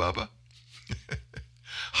 You know Bubba?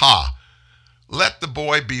 Let the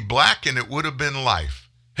boy be black and it would have been life.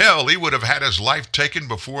 Hell, he would have had his life taken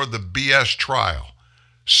before the BS trial.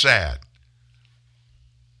 Sad.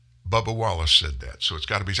 Bubba Wallace said that. So it's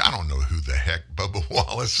got to be, I don't know who the heck Bubba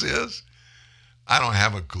Wallace is. I don't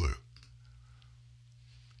have a clue.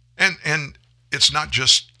 And it's not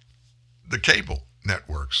just the cable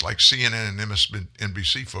networks like CNN and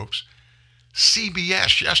MSNBC, folks.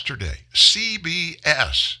 CBS yesterday.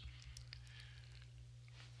 CBS.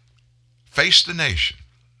 Face the Nation.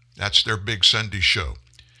 That's their big Sunday show.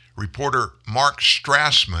 Reporter Mark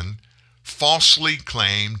Strassman falsely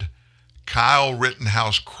claimed Kyle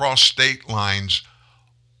Rittenhouse crossed state lines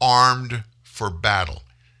armed for battle.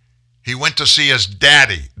 He went to see his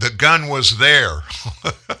daddy. The gun was there.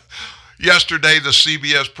 Yesterday, the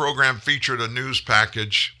CBS program featured a news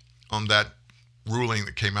package on that ruling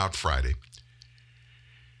that came out Friday.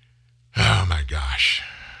 Oh, my gosh.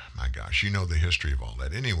 My gosh. You know the history of all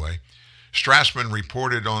that. Anyway, Strassman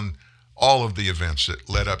reported on all of the events that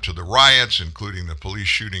led up to the riots, including the police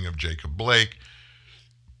shooting of Jacob Blake.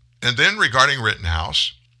 And then regarding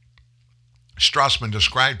Rittenhouse, Strassman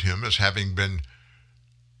described him as having been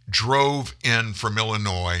drove in from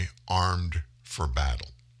Illinois armed for battle.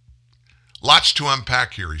 Lots to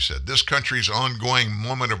unpack here, he said. This country's ongoing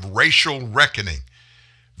moment of racial reckoning,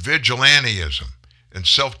 vigilantism, and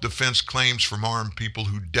self-defense claims from armed people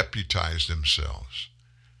who deputize themselves.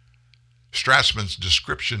 Strassman's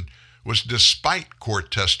description was despite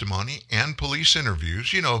court testimony and police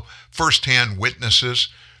interviews, you know, firsthand witnesses,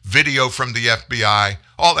 video from the FBI,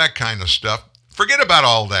 all that kind of stuff. Forget about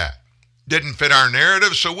all that. Didn't fit our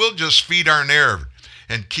narrative, so we'll just feed our narrative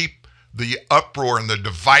and keep the uproar and the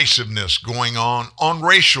divisiveness going on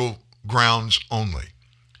racial grounds only.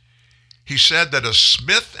 He said that a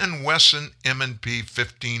Smith & Wesson M&P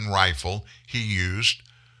 15 rifle he used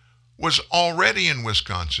was already in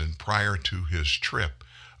Wisconsin prior to his trip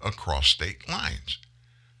across state lines.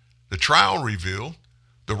 The trial revealed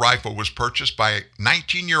the rifle was purchased by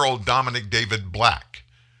 19-year-old Dominic David Black,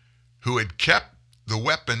 who had kept the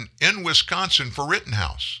weapon in Wisconsin for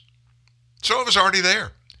Rittenhouse. So it was already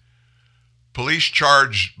there. Police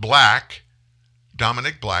charged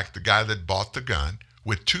Dominic Black, the guy that bought the gun,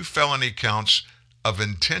 with 2 felony counts of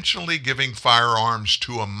intentionally giving firearms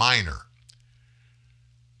to a minor.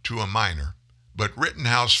 But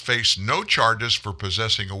Rittenhouse faced no charges for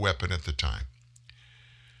possessing a weapon at the time.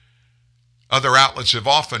 Other outlets have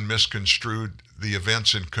often misconstrued the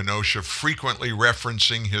events in Kenosha, frequently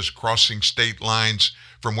referencing his crossing state lines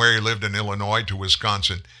from where he lived in Illinois to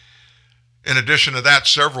Wisconsin. In addition to that,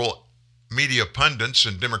 several media pundits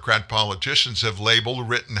and Democrat politicians have labeled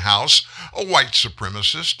Rittenhouse a white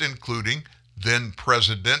supremacist, including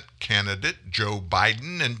then-president candidate Joe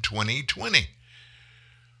Biden in 2020.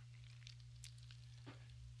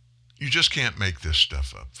 You just can't make this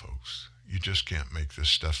stuff up, folks. You just can't make this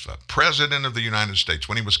stuff up. President of the United States,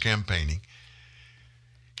 when he was campaigning,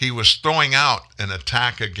 he was throwing out an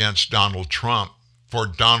attack against Donald Trump for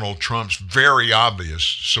Donald Trump's very obvious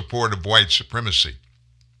support of white supremacy.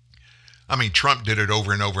 I mean, Trump did it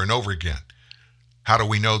over and over and over again. How do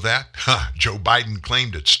we know that? Joe Biden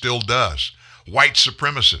claimed it, still does. White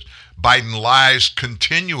supremacist. Biden lies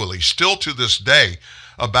continually, still to this day,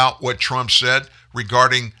 about what Trump said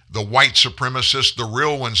regarding the white supremacists, the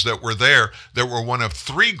real ones that were there, that were one of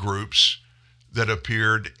 3 groups that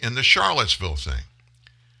appeared in the Charlottesville thing.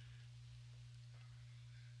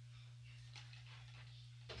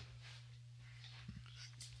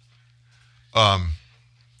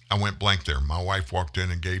 I went blank there. My wife walked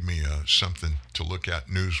in and gave me something to look at,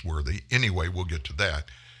 newsworthy. Anyway, we'll get to that.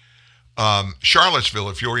 Charlottesville,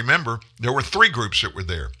 if you'll remember, there were 3 groups that were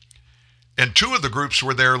there. And 2 of the groups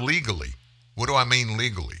were there legally. What do I mean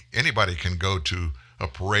legally? Anybody can go to a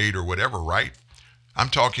parade or whatever, right? I'm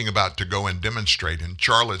talking about to go and demonstrate. In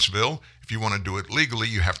Charlottesville, if you want to do it legally,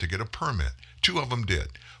 you have to get a permit. 2 of them did.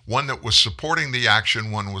 One that was supporting the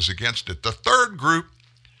action, one was against it. The 3rd group,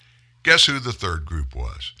 guess who the 3rd group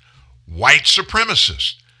was? White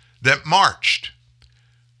supremacists that marched.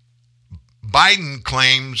 Biden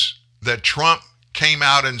claims that Trump came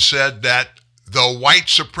out and said that the white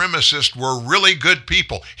supremacists were really good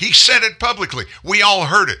people. He said it publicly. We all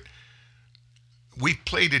heard it. We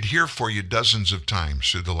played it here for you dozens of times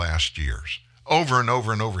through the last years, over and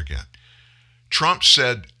over and over again. Trump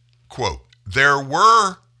said, quote, there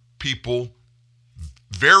were people,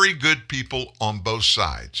 very good people on both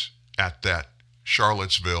sides at that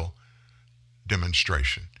Charlottesville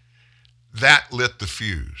demonstration. That lit the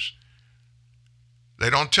fuse. They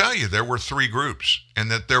don't tell you there were 3 groups and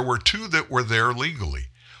that there were 2 that were there legally.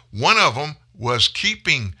 One of them was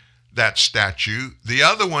keeping that statue. The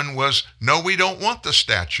other one was, no, we don't want the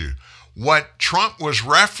statue. What Trump was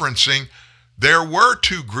referencing, there were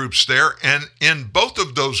 2 groups there, and in both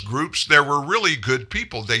of those groups, there were really good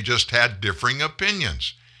people. They just had differing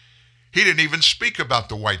opinions. He didn't even speak about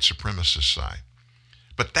the white supremacist side.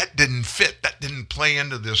 But that didn't fit. That didn't play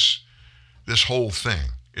into this whole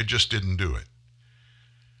thing. It just didn't do it.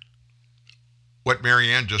 What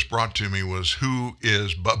Marianne just brought to me was, who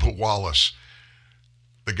is Bubba Wallace,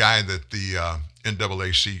 the guy that the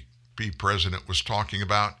NAACP president was talking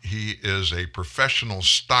about? He is a professional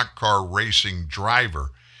stock car racing driver.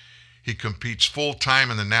 He competes full-time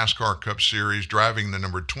in the NASCAR Cup Series, driving the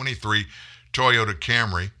number 23 Toyota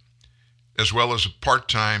Camry, as well as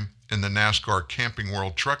part-time in the NASCAR Camping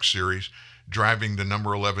World Truck Series, driving the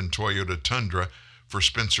number 11 Toyota Tundra for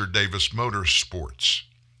Spencer Davis Motorsports.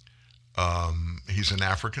 He's an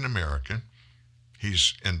African American.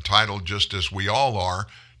 He's entitled, just as we all are,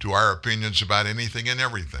 to our opinions about anything and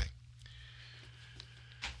everything.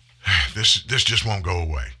 This just won't go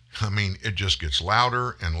away. I mean, it just gets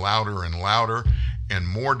louder and louder and louder and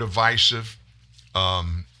more divisive.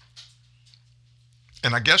 And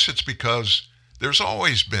I guess it's because there's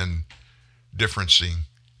always been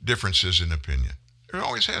differences in opinion. There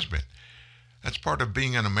always has been. That's part of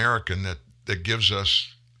being an American that gives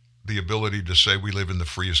us the ability to say we live in the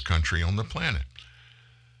freest country on the planet.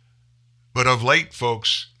 But of late,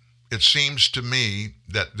 folks, it seems to me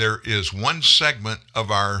that there is one segment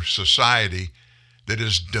of our society that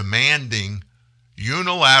is demanding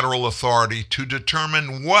unilateral authority to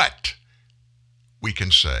determine what we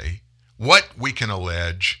can say, what we can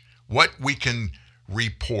allege, what we can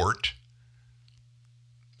report.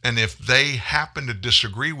 And if they happen to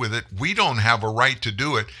disagree with it, we don't have a right to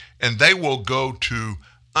do it, and they will go to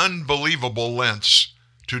unbelievable lengths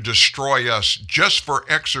to destroy us just for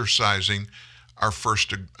exercising our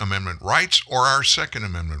First Amendment rights or our Second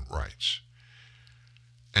Amendment rights.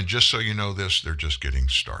 And just so you know this, they're just getting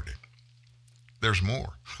started. There's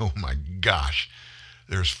more. Oh my gosh,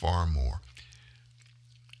 there's far more.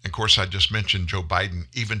 Of course, I just mentioned Joe Biden.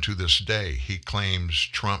 Even to this day, he claims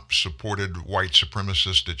Trump supported white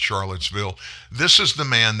supremacists at Charlottesville. This is the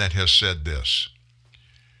man that has said this.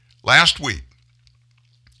 Last week,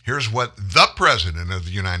 here's what the President of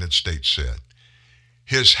the United States said.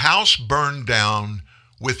 His house burned down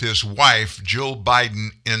with his wife, Jill Biden,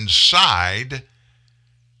 inside.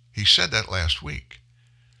 He said that last week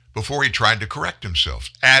before he tried to correct himself,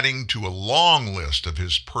 adding to a long list of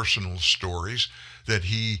his personal stories that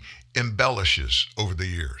he embellishes over the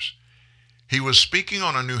years. He was speaking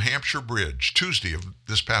on a New Hampshire bridge Tuesday of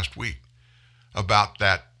this past week about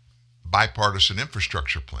that bipartisan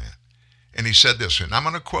infrastructure plan. And he said this, and I'm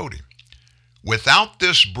going to quote him. Without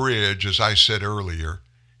this bridge, as I said earlier,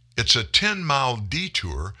 it's a 10-mile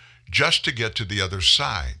detour just to get to the other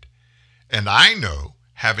side. And I know,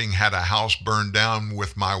 having had a house burned down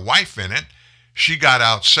with my wife in it, she got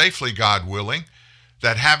out safely, God willing,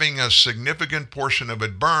 that having a significant portion of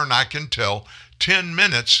it burn, I can tell 10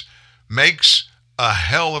 minutes makes a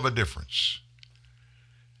hell of a difference.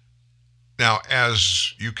 Now,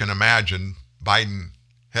 as you can imagine, Biden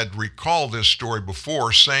had recalled this story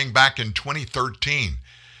before, saying back in 2013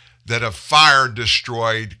 that a fire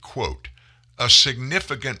destroyed, quote, a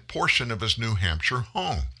significant portion of his New Hampshire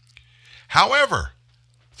home. However,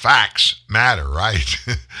 facts matter, right?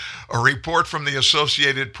 A report from the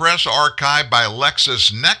Associated Press archived by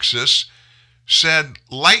LexisNexis said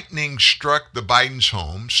lightning struck the Biden's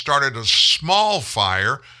home, started a small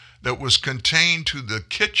fire that was contained to the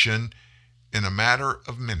kitchen in a matter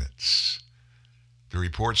of minutes. The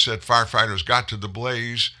report said firefighters got to the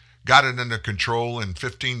blaze, got it under control. In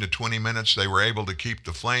 15 to 20 minutes, they were able to keep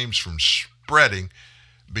the flames from spreading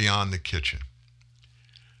beyond the kitchen.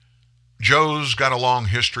 Joe's got a long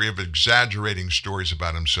history of exaggerating stories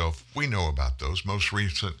about himself. We know about those. Most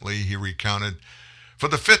recently, he recounted for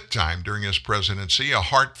the 5th time during his presidency a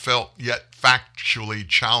heartfelt yet factually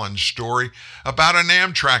challenged story about an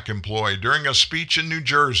Amtrak employee during a speech in New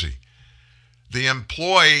Jersey. The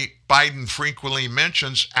employee Biden frequently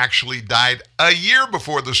mentions actually died a year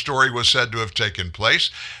before the story was said to have taken place.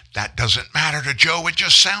 That doesn't matter to Joe. It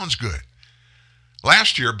just sounds good.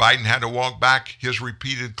 Last year, Biden had to walk back his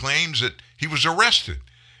repeated claims that he was arrested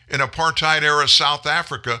in apartheid-era South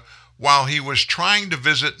Africa while he was trying to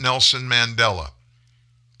visit Nelson Mandela.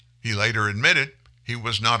 He later admitted he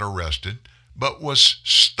was not arrested, but was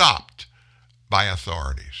stopped by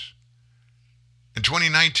authorities. In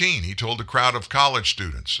 2019, he told a crowd of college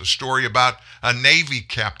students a story about a Navy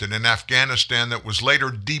captain in Afghanistan that was later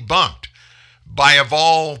debunked by, of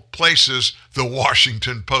all places, the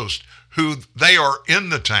Washington Post, who they are in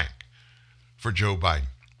the tank for Joe Biden.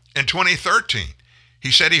 In 2013,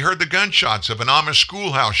 he said he heard the gunshots of an Amish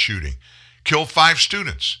schoolhouse shooting kill 5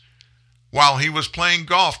 students while he was playing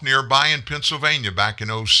golf nearby in Pennsylvania back in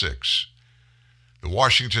 2006. The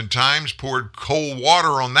Washington Times poured cold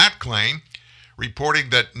water on that claim, reporting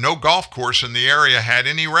that no golf course in the area had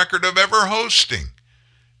any record of ever hosting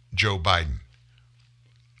Joe Biden.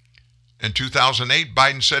 In 2008,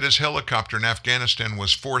 Biden said his helicopter in Afghanistan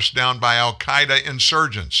was forced down by al-Qaeda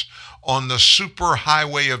insurgents on the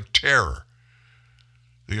superhighway of terror.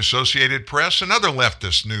 The Associated Press, another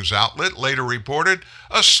leftist news outlet, later reported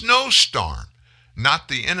a snowstorm, not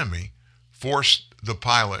the enemy, forced the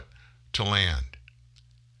pilot to land.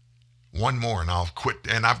 One more and I'll quit,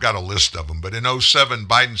 and I've got a list of them. But in 2007,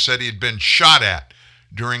 Biden said he had been shot at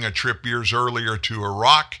during a trip years earlier to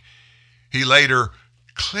Iraq. He later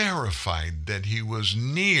clarified that he was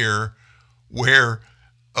near where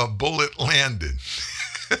a bullet landed.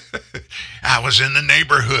 I was in the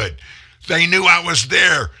neighborhood. They knew I was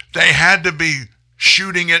there. They had to be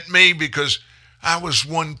shooting at me because I was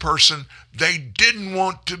one person. They didn't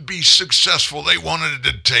want to be successful. They wanted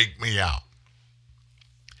to take me out.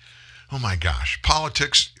 Oh my gosh.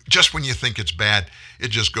 Politics, just when you think it's bad,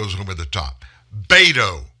 it just goes over the top.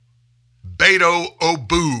 Beto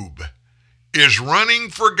O'Boob is running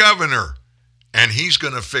for governor, and he's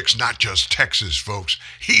going to fix not just Texas, folks.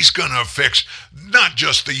 He's going to fix not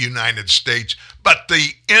just the United States, but the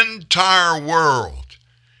entire world.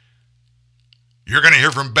 You're going to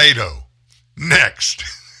hear from Beto next.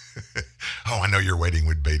 Oh, I know you're waiting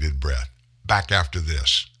with bated breath. Back after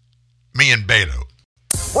this. Me and Beto.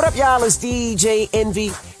 What up, y'all? It's DJ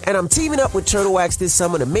Envy, and I'm teaming up with Turtle Wax this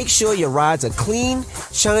summer to make sure your rides are clean,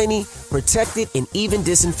 shiny, protected, and even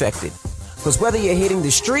disinfected. Because whether you're hitting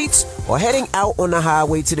the streets or heading out on the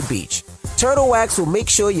highway to the beach, Turtle Wax will make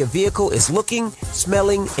sure your vehicle is looking,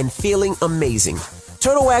 smelling, and feeling amazing.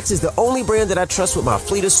 Turtle Wax is the only brand that I trust with my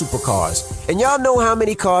fleet of supercars. And y'all know how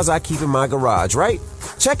many cars I keep in my garage, right?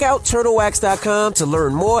 Check out TurtleWax.com to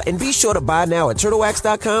learn more, and be sure to buy now at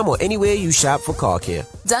TurtleWax.com or anywhere you shop for car care.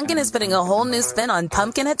 Dunkin' is putting a whole new spin on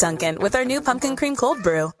pumpkin at Dunkin' with our new Pumpkin Cream Cold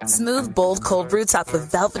Brew. Smooth, bold cold brew topped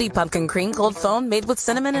with velvety pumpkin cream cold foam made with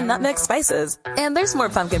cinnamon and nutmeg spices. And there's more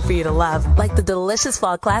pumpkin for you to love, like the delicious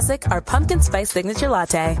fall classic, our Pumpkin Spice Signature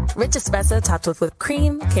Latte. Rich espresso topped with whipped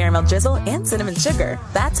cream, caramel drizzle, and cinnamon sugar.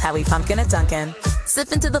 That's how we pumpkin at Dunkin'.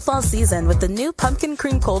 Sip into the fall season with the new Pumpkin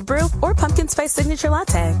Cream Cold Brew or Pumpkin Spice Signature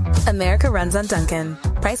Latte. America runs on Dunkin'.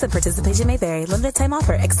 Price and participation may vary. Limited time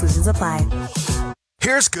offer. Exclusions apply.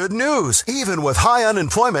 Here's good news. Even with high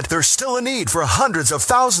unemployment, there's still a need for hundreds of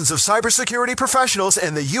thousands of cybersecurity professionals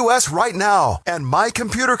in the U.S. right now. And My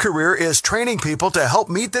Computer Career is training people to help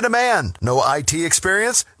meet the demand. No IT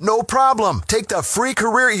experience? No problem. Take the free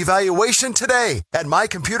career evaluation today at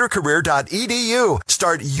mycomputercareer.edu.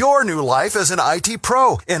 Start your new life as an IT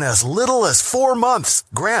pro in as little as 4 months.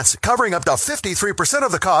 Grants covering up to 53%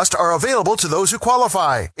 of the cost are available to those who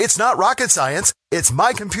qualify. It's not rocket science. It's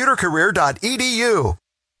mycomputercareer.edu.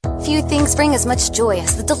 Few things bring as much joy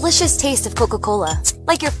as the delicious taste of Coca-Cola.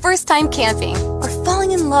 Like your first time camping or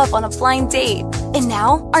falling in love on a blind date. And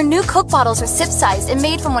now, our new Coke bottles are sip-sized and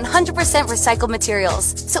made from 100% recycled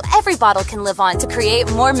materials. So every bottle can live on to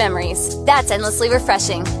create more memories. That's endlessly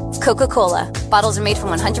refreshing. Coca-Cola. Bottles are made from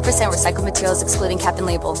 100% recycled materials excluding cap and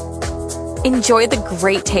label. Enjoy the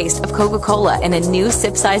great taste of Coca-Cola in a new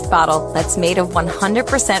sip-sized bottle that's made of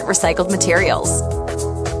 100% recycled materials.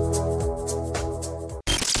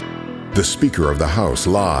 The Speaker of the House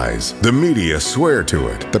lies. The media swear to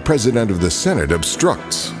it. The President of the Senate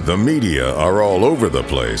obstructs. The media are all over the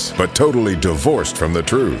place, but totally divorced from the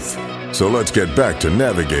truth. So let's get back to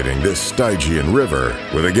navigating this Stygian river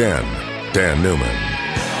with, again, Dan Newman.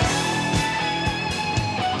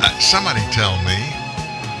 Somebody tell me,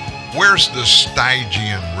 where's the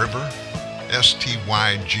Stygian River?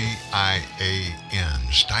 Stygian,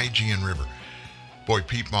 Stygian River. Boy,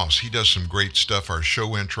 Pete Moss, he does some great stuff, our show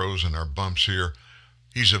intros and our bumps here.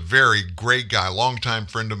 He's a very great guy, longtime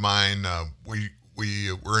friend of mine. We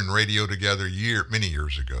were in radio together many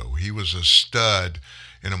years ago. He was a stud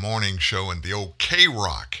in a morning show in the old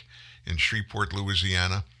K-Rock in Shreveport,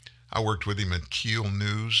 Louisiana. I worked with him at Keel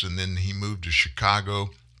News, and then he moved to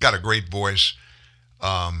Chicago. Got a great voice.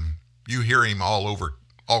 You hear him all over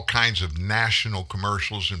all kinds of national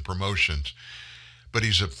commercials and promotions, but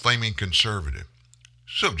he's a flaming conservative.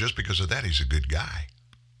 So just because of that, he's a good guy.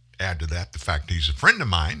 Add to that the fact he's a friend of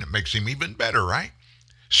mine, it makes him even better, right?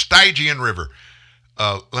 Stygian River.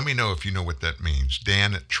 Let me know if you know what that means.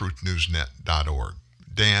 Dan@truthnewsnet.org.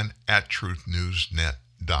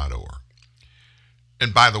 Dan@truthnewsnet.org.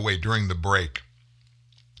 And by the way, during the break,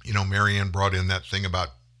 Marianne brought in that thing about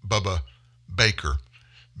Bubba Baker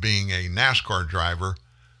being a NASCAR driver,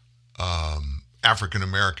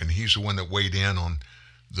 African-American. He's the one that weighed in on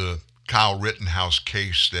the Kyle Rittenhouse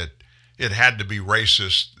case that it had to be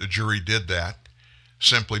racist. The jury did that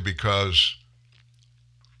simply because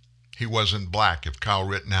he wasn't black. If Kyle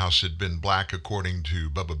Rittenhouse had been black, according to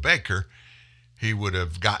Bubba Baker, he would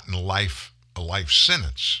have gotten a life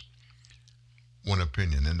sentence. One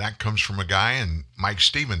opinion. And that comes from a guy, and Mike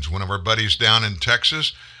Stevens, one of our buddies down in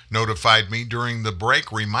Texas, notified me during the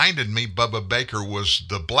break, reminded me Bubba Baker was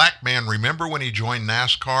the black man. Remember when he joined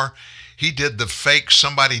NASCAR? He did the fake,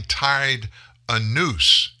 somebody tied a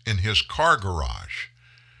noose in his car garage.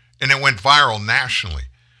 And it went viral nationally.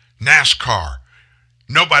 NASCAR.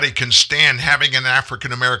 Nobody can stand having an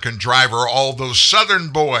African-American driver. All those Southern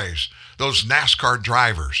boys, those NASCAR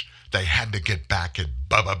drivers, they had to get back at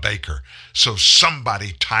Bubba Baker. So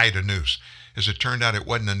somebody tied a noose. As it turned out, it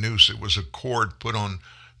wasn't a noose. It was a cord put on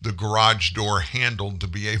the garage door handle to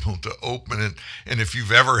be able to open it. And if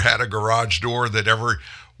you've ever had a garage door that every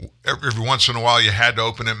once in a while you had to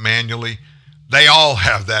open it manually, they all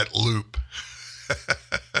have that loop.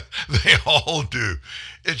 They all do.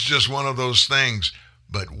 It's just one of those things.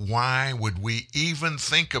 But why would we even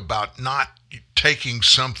think about not taking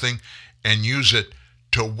something and use it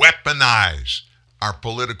to weaponize our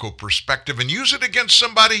political perspective and use it against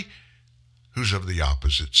somebody who's of the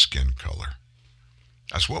opposite skin color?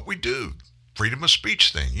 That's what we do. Freedom of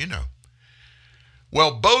speech thing,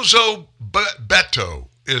 Well, Bozo Beto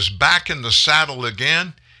is back in the saddle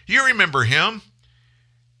again. You remember him.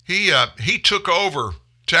 He took over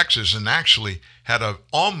Texas and actually had an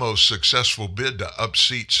almost successful bid to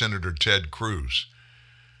upseat Senator Ted Cruz.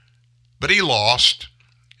 But he lost,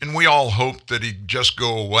 and we all hoped that he'd just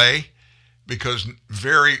go away because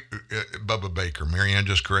Bubba Baker, Marianne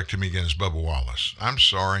just corrected me again, it's Bubba Wallace. I'm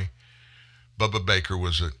sorry. Bubba Baker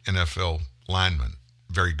was an NFL lineman,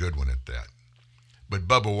 very good one at that. But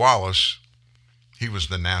Bubba Wallace, he was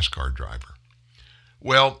the NASCAR driver.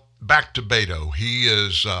 Well, back to Beto. He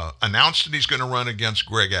is announced that he's going to run against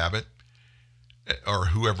Greg Abbott, or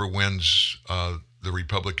whoever wins the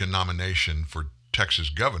Republican nomination for Texas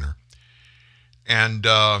governor. And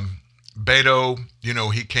Beto,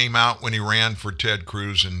 he came out when he ran for Ted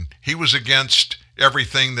Cruz, and he was against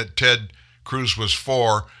everything that Ted Cruz was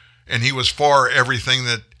for, and he was for everything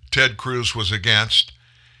that Ted Cruz was against.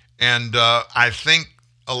 And I think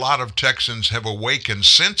a lot of Texans have awakened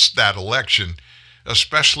since that election,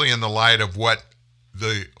 especially in the light of what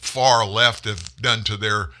the far left have done to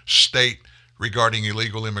their state regarding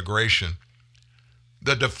illegal immigration,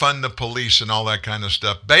 the defund the police and all that kind of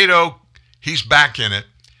stuff. Beto, he's back in it.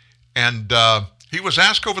 And he was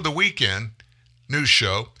asked over the weekend, news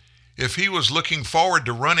show, if he was looking forward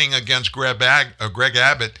to running against Greg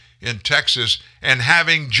Abbott in Texas and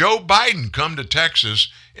having Joe Biden come to Texas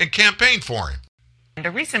and campaign for him. And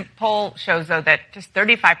a recent poll shows, though, that just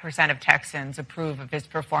 35% of Texans approve of his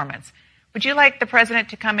performance. Would you like the president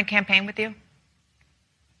to come and campaign with you?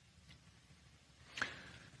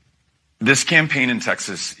 This campaign in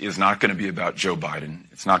Texas is not going to be about Joe Biden.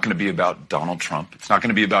 It's not going to be about Donald Trump. It's not going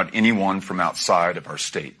to be about anyone from outside of our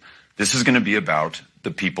state. This is going to be about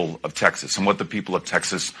the people of Texas and what the people of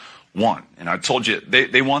Texas want. And I told you,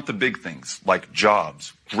 they want the big things like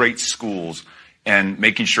jobs, great schools, and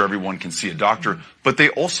making sure everyone can see a doctor. But they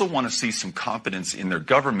also want to see some competence in their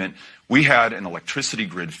government. We had an electricity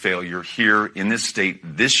grid failure here in this state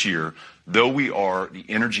this year though we are the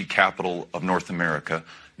energy capital of North America,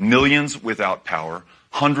 millions without power,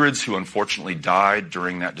 hundreds who unfortunately died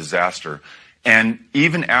during that disaster, and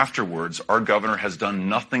even afterwards, our governor has done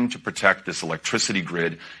nothing to protect this electricity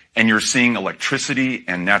grid, and you're seeing electricity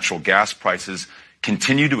and natural gas prices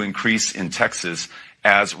continue to increase in Texas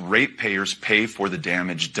as ratepayers pay for the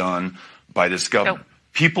damage done by this governor.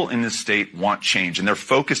 People in this state want change, and they're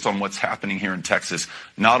focused on what's happening here in Texas,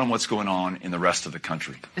 not on what's going on in the rest of the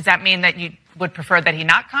country. Does that mean that you would prefer that he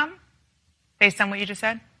not come, based on what you just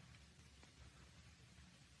said?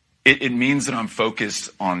 It means that I'm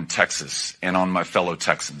focused on Texas and on my fellow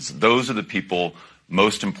Texans. Those are the people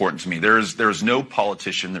most important to me. There's no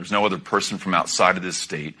politician, there's no other person from outside of this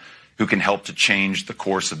state who can help to change the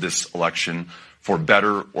course of this election for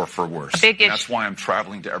better or for worse. And that's why I'm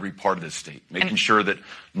traveling to every part of this state, making sure that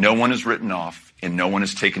no one is written off and no one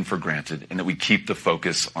is taken for granted, and that we keep the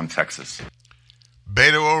focus on Texas.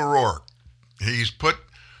 Beto O'Rourke, he's put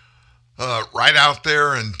right out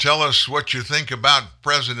there and tell us what you think about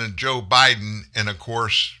President Joe Biden. And of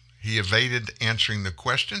course, he evaded answering the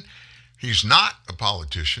question. He's not a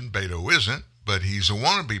politician. Beto isn't, but he's a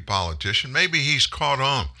wannabe politician. Maybe he's caught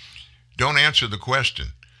on. Don't answer the question.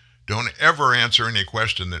 Don't ever answer any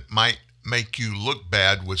question that might make you look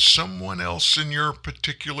bad with someone else in your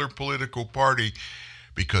particular political party,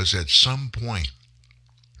 because at some point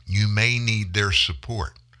you may need their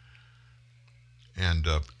support. And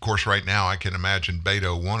of course, right now I can imagine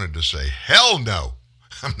Beto wanted to say, hell no,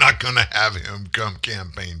 I'm not going to have him come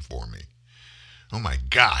campaign for me. Oh my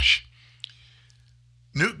gosh.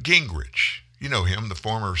 Newt Gingrich, you know him, the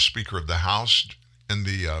former Speaker of the House in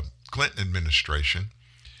the Clinton administration.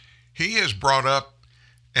 He has brought up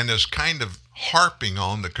and is kind of harping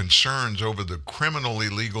on the concerns over the criminal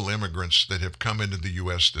illegal immigrants that have come into the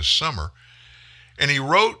U.S. this summer. And he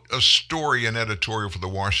wrote a story, an editorial for the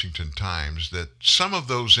Washington Times, that some of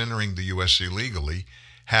those entering the U.S. illegally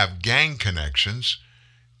have gang connections,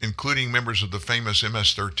 including members of the famous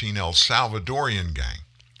MS-13 El Salvadorian gang.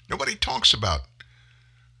 Nobody talks about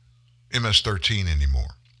MS-13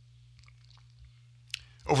 anymore.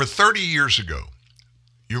 Over 30 years ago,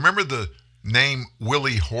 you remember the name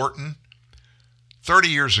Willie Horton? 30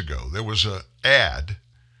 years ago, there was an ad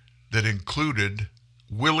that included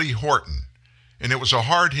Willie Horton, and it was a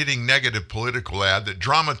hard-hitting negative political ad that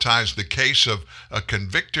dramatized the case of a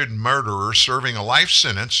convicted murderer serving a life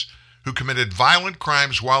sentence who committed violent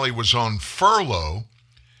crimes while he was on furlough.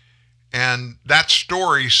 And that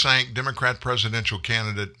story sank Democrat presidential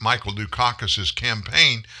candidate Michael Dukakis'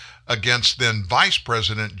 campaign against then Vice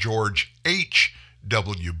President George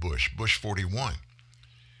H.W. Bush, Bush 41.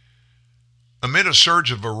 Amid a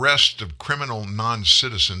surge of arrests of criminal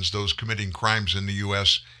non-citizens, those committing crimes in the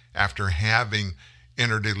U.S. after having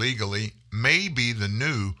entered illegally, may be the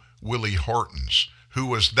new Willie Hortons, who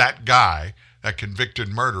was that guy, that convicted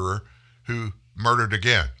murderer who murdered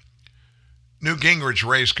again. Newt Gingrich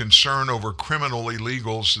raised concern over criminal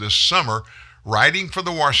illegals this summer, writing for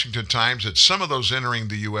the Washington Times that some of those entering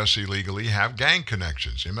the U.S. illegally have gang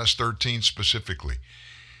connections, MS-13 specifically.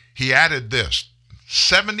 He added this: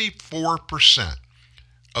 74%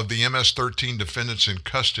 of the MS-13 defendants in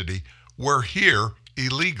custody were here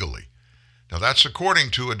illegally. Now, that's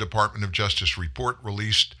according to a Department of Justice report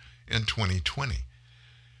released in 2020.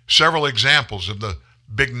 Several examples of the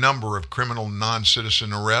big number of criminal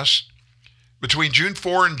non-citizen arrests. Between June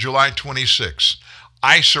 4 and July 26,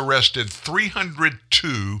 ICE arrested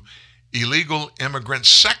 302 illegal immigrant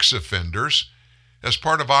sex offenders as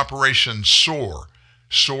part of Operation SOAR.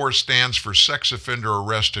 SOAR stands for Sex Offender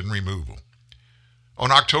Arrest and Removal.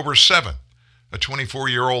 On October 7, a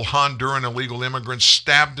 24-year-old Honduran illegal immigrant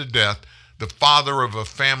stabbed to death the father of a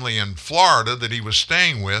family in Florida that he was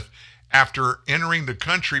staying with after entering the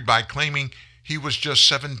country by claiming he was just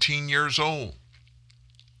 17 years old.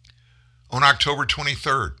 On October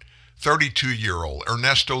 23rd, 32-year-old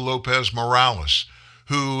Ernesto Lopez Morales,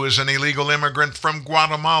 who is an illegal immigrant from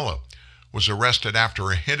Guatemala, was arrested after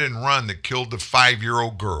a hit and run that killed the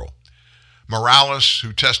 5-year-old girl. Morales,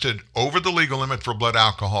 who tested over the legal limit for blood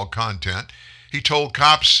alcohol content, he told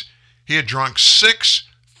cops he had drunk 6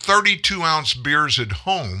 32-ounce beers at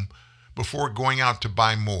home before going out to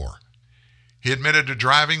buy more. He admitted to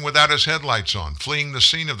driving without his headlights on, fleeing the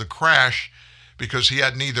scene of the crash because he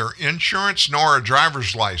had neither insurance nor a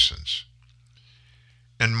driver's license.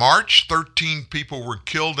 In March, 13 people were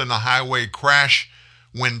killed in a highway crash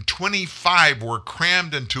when 25 were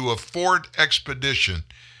crammed into a Ford Expedition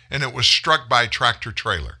and it was struck by a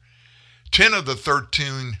tractor-trailer. 10 of the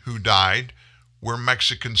 13 who died were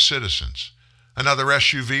Mexican citizens. Another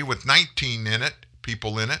SUV with 19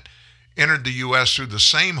 people in it entered the U.S. through the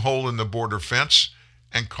same hole in the border fence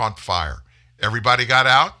and caught fire. Everybody got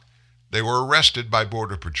out. They were arrested by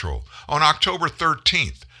Border Patrol. On October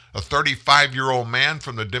 13th, a 35-year-old man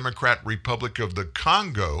from the Democratic Republic of the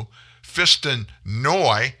Congo, Fiston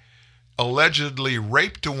Noy, allegedly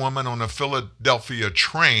raped a woman on a Philadelphia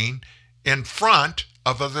train in front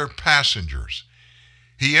of other passengers.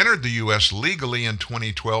 He entered the U.S. legally in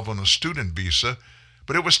 2012 on a student visa,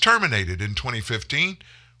 but it was terminated in 2015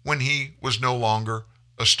 when he was no longer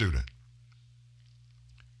a student.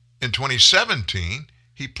 In 2017,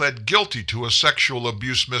 he pled guilty to a sexual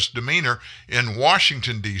abuse misdemeanor in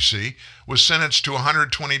Washington, D.C., was sentenced to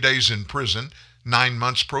 120 days in prison, 9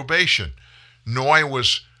 months probation. Noy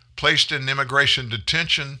was placed in immigration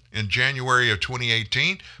detention in January of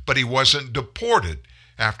 2018, but he wasn't deported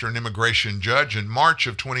after an immigration judge in March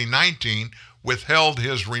of 2019 withheld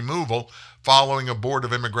his removal following a Board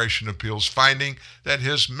of Immigration Appeals finding that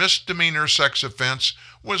his misdemeanor sex offense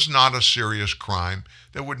was not a serious crime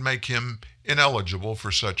that would make him ineligible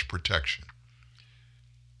for such protection.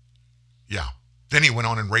 Yeah. Then he went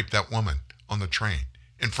on and raped that woman on the train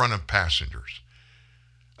in front of passengers.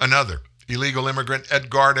 Another, illegal immigrant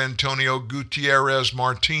Edgar Antonio Gutierrez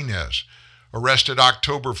Martinez, arrested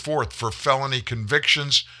October 4th for felony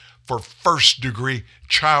convictions for first-degree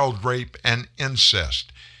child rape and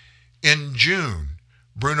incest. In June,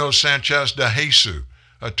 Bruno Sanchez de Jesus,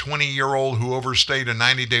 a 20-year-old who overstayed a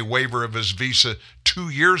 90-day waiver of his visa 2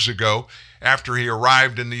 years ago after he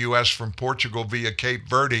arrived in the U.S. from Portugal via Cape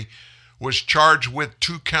Verde, was charged with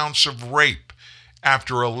 2 counts of rape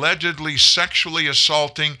after allegedly sexually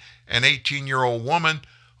assaulting an 18-year-old woman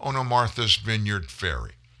on a Martha's Vineyard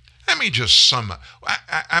ferry. Let me just sum up.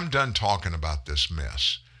 I'm done talking about this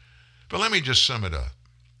mess, but let me just sum it up.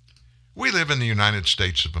 We live in the United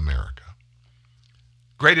States of America.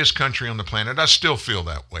 Greatest country on the planet. I still feel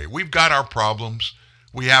that way. We've got our problems.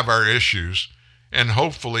 We have our issues. And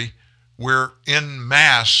hopefully we're en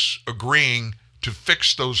masse agreeing to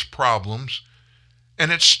fix those problems.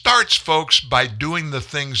 And it starts, folks, by doing the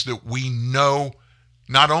things that we know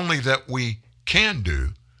not only that we can do,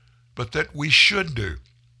 but that we should do.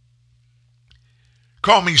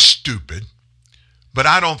 Call me stupid, but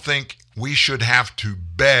I don't think we should have to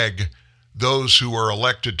beg those who are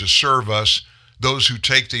elected to serve us, those who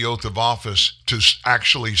take the oath of office to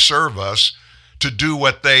actually serve us, to do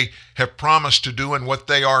what they have promised to do and what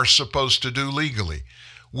they are supposed to do legally,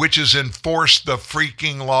 which is enforce the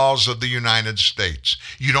freaking laws of the United States.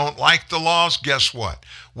 You don't like the laws? Guess what?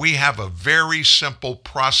 We have a very simple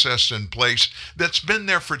process in place that's been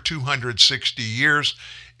there for 260 years.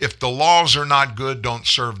 If the laws are not good, don't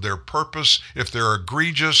serve their purpose. If they're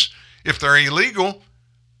egregious, if they're illegal,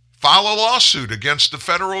 file a lawsuit against the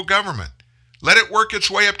federal government. Let it work its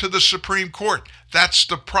way up to the Supreme Court. That's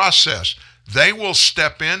the process. They will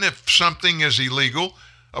step in if something is illegal,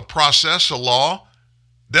 a process, a law.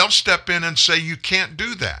 They'll step in and say you can't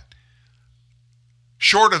do that.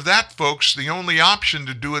 Short of that, folks, the only option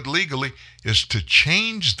to do it legally is to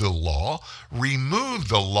change the law, remove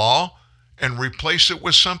the law, and replace it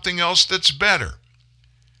with something else that's better.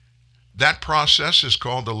 That process is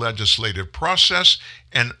called the legislative process,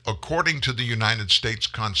 and according to the United States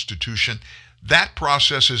Constitution, that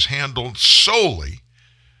process is handled solely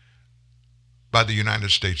by the United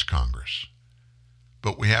States Congress.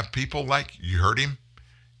 But we have people like, you heard him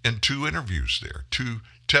in 2 interviews there, 2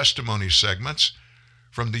 testimony segments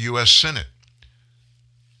from the U.S. Senate.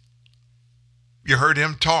 You heard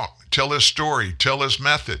him talk, tell his story, tell his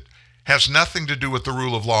method. Has nothing to do with the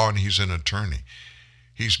rule of law, and he's an attorney.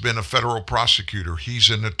 He's been a federal prosecutor. He's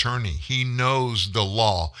an attorney. He knows the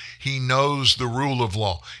law. He knows the rule of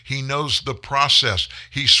law. He knows the process.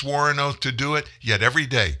 He swore an oath to do it, yet every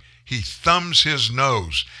day he thumbs his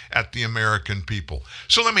nose at the American people.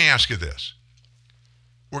 So let me ask you this.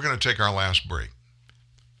 We're going to take our last break.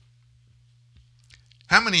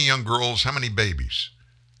 How many young girls, how many babies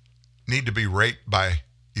need to be raped by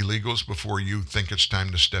illegals before you think it's time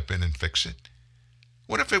to step in and fix it?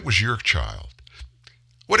 What if it was your child?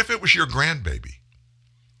 What if it was your grandbaby?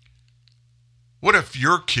 What if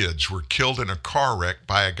your kids were killed in a car wreck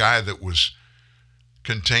by a guy that was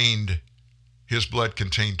his blood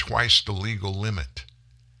contained twice the legal limit?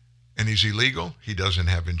 And he's illegal. He doesn't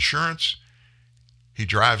have insurance. He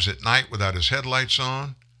drives at night without his headlights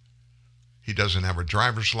on. He doesn't have a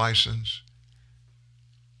driver's license.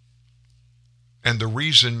 And the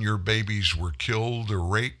reason your babies were killed or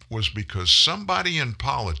raped was because somebody in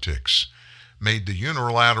politics made the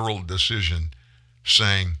unilateral decision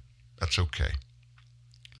saying, that's okay.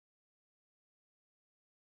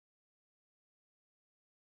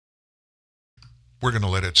 We're going to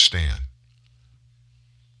let it stand.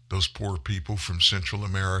 Those poor people from Central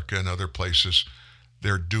America and other places,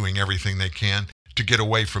 they're doing everything they can to get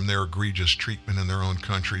away from their egregious treatment in their own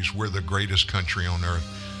countries. We're the greatest country on earth.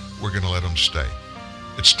 We're going to let them stay.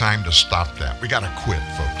 It's time to stop that. We got to quit,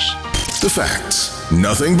 folks. The Facts,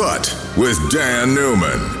 Nothing But, with Dan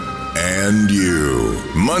Newman. And you.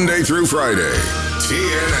 Monday through Friday.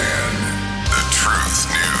 TNN, the Truth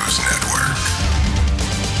News Network.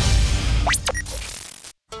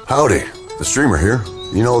 Howdy, the streamer here.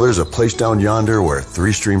 You know, there's a place down yonder where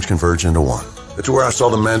 3 streams converge into one. It's where I saw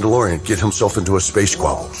the Mandalorian get himself into a space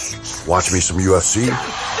squabble. Watch me some UFC.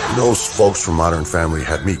 Those folks from Modern Family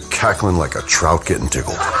had me cackling like a trout getting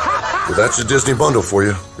tickled. Well, that's the Disney bundle for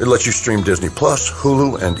you. It lets you stream Disney Plus,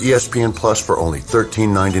 Hulu, and ESPN Plus for only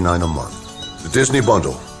 $13.99 a month. The Disney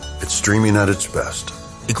bundle. It's streaming at its best.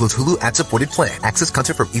 Includes Hulu ad-supported plan. Access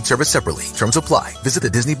content from each service separately. Terms apply. Visit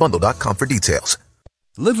thedisneybundle.com for details.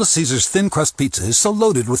 Little Caesar's thin crust pizza is so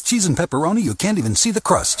loaded with cheese and pepperoni you can't even see the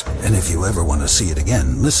crust. And if you ever want to see it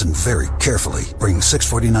again, listen very carefully. Bring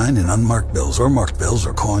 $6.49 in unmarked bills or marked bills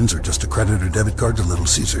or coins or just a credit or debit card to Little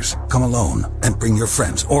Caesar's. Come alone and bring your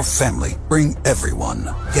friends or family. Bring everyone.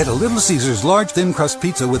 Get a Little Caesar's large thin crust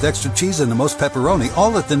pizza with extra cheese and the most pepperoni,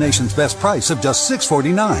 all at the nation's best price of just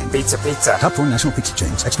 $6.49. Pizza. Top 4 national pizza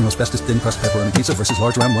chains. Extra most bestest thin crust pepperoni pizza versus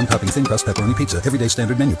large round one topping thin crust pepperoni pizza. Everyday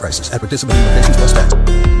standard menu prices at participating locations plus tax.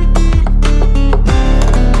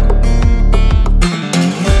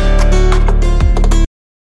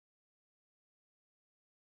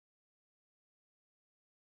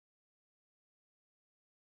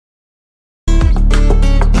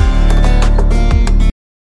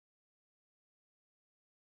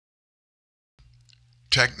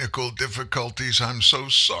 Technical difficulties. I'm so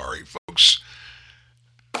sorry, folks.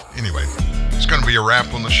 Anyway, it's going to be a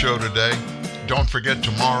wrap on the show today. Don't forget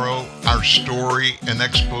tomorrow, our story and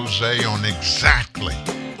expose on exactly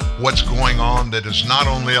what's going on that is not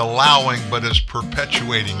only allowing but is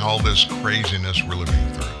perpetuating all this craziness we're living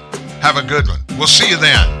through. Have a good one. We'll see you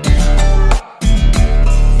then.